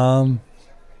 I'm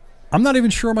not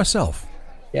even sure myself.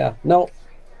 Yeah. No,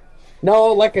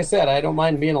 like I said, I don't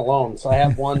mind being alone. So I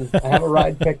have a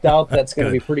ride picked out that's going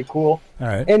to be pretty cool. All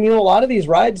right. And, a lot of these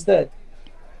rides that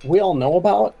we all know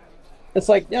about, it's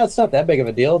like, yeah, it's not that big of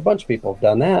a deal. A bunch of people have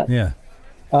done that. Yeah.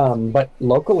 But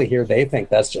locally here, they think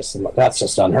that's just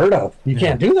unheard of. You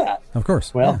can't do that. Of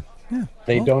course. Well, yeah.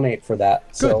 They donate for that.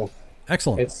 Good. So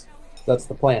excellent. That's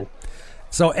the plan.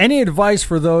 So any advice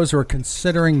for those who are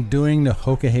considering doing the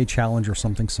Hoka Challenge or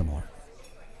something similar?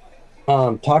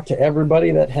 Talk to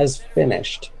everybody that has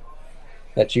finished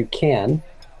that you can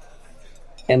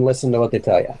and listen to what they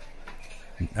tell you.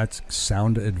 That's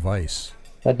sound advice.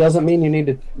 That doesn't mean you need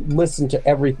to listen to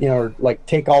everything or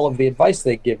take all of the advice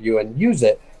they give you and use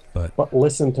it, but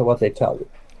listen to what they tell you.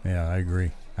 Yeah, I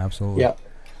agree. Absolutely. Yeah.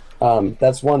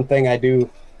 That's one thing I do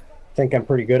think I'm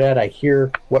pretty good at. I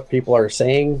hear what people are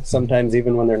saying, sometimes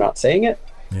even when they're not saying it.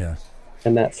 Yeah.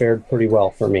 And that fared pretty well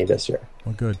for me this year.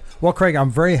 Well, good. Well, Craig,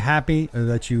 I'm very happy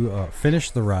that you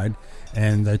finished the ride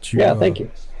and that you thank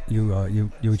you.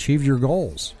 You achieved your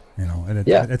goals. And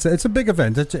it's a big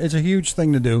event. It's a huge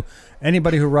thing to do.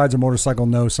 Anybody who rides a motorcycle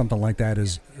knows something like that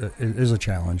is a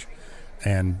challenge,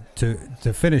 and to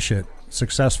finish it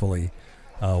successfully,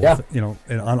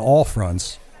 on all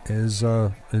fronts is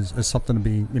something to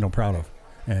be proud of,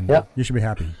 and you should be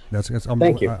happy.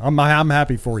 Thank you. I'm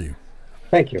happy for you.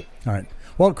 Thank you. All right.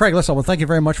 Well, Craig, listen. Well, thank you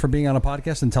very much for being on a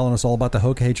podcast and telling us all about the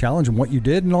Hoka Challenge and what you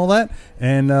did and all that.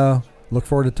 And look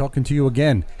forward to talking to you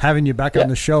again, having you back on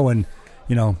the show, and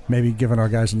maybe giving our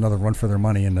guys another run for their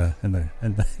money in the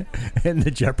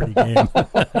Jeopardy game.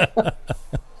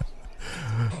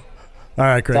 All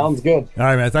right, Craig. Sounds good. All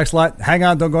right, man. Thanks a lot. Hang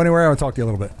on. Don't go anywhere. I'll talk to you a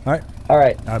little bit. All right. All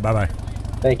right. All right. Bye-bye.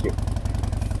 Thank you.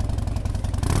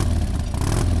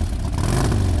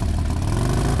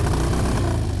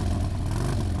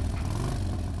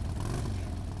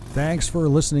 Thanks for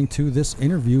listening to this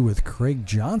interview with Craig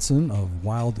Johnson of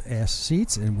Wild Ass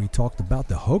Seats, and we talked about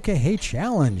the Hoka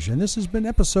Challenge, and this has been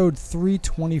episode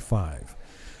 325.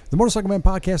 The Motorcycle Man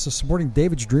Podcast is supporting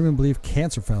David's Dream and Believe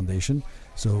Cancer Foundation,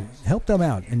 so help them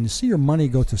out and see your money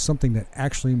go to something that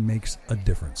actually makes a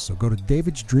difference. So go to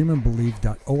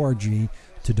davidsdreamandbelieve.org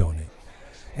to donate.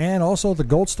 And also the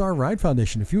Gold Star Ride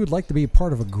Foundation. If you would like to be a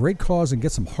part of a great cause and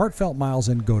get some heartfelt miles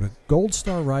in, go to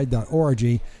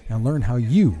goldstarride.org and learn how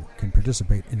you can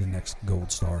participate in the next Gold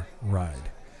Star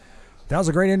Ride. That was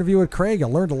a great interview with Craig. I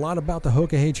learned a lot about the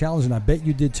Hoka Challenge, and I bet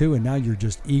you did too, and now you're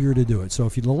just eager to do it. So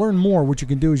if you learn more, what you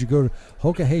can do is you go to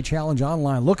Hoka Challenge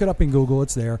online, look it up in Google,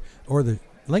 it's there, or the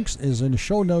links is in the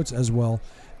show notes as well.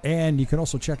 And you can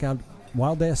also check out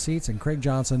Wild Ass Seats and Craig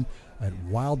Johnson at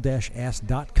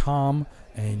wild-ass.com,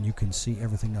 and you can see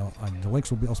everything on the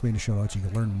links will also be in the show notes. You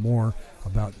can learn more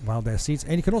about Wild Ass Seats,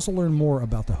 and you can also learn more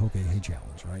about the Hoka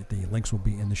Challenge, right? The links will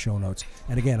be in the show notes.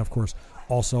 And again, of course,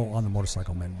 also on the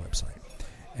Motorcycle Men website.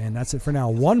 And that's it for now.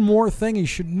 One more thing you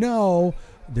should know,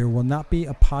 there will not be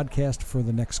a podcast for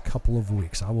the next couple of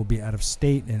weeks. I will be out of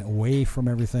state and away from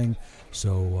everything,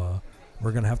 so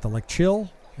we're going to have to chill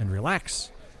and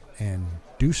relax and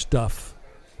do stuff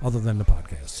other than the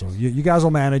podcast. So you guys will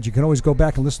manage. You can always go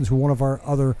back and listen to one of our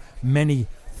other many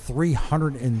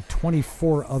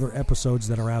 324 other episodes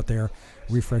that are out there.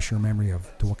 Refresh your memory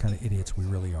to what kind of idiots we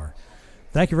really are.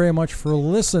 Thank you very much for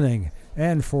listening.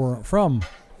 And from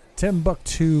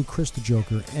Timbuktu, Chris the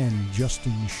Joker, and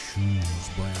Justin Shoes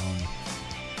Brown.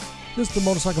 This is the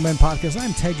Motorcycle Men Podcast.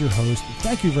 I'm Ted, your host.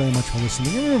 Thank you very much for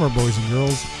listening. And remember, boys and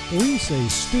girls, we say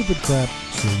stupid crap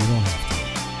so you don't have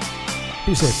to.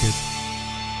 Be safe, kids.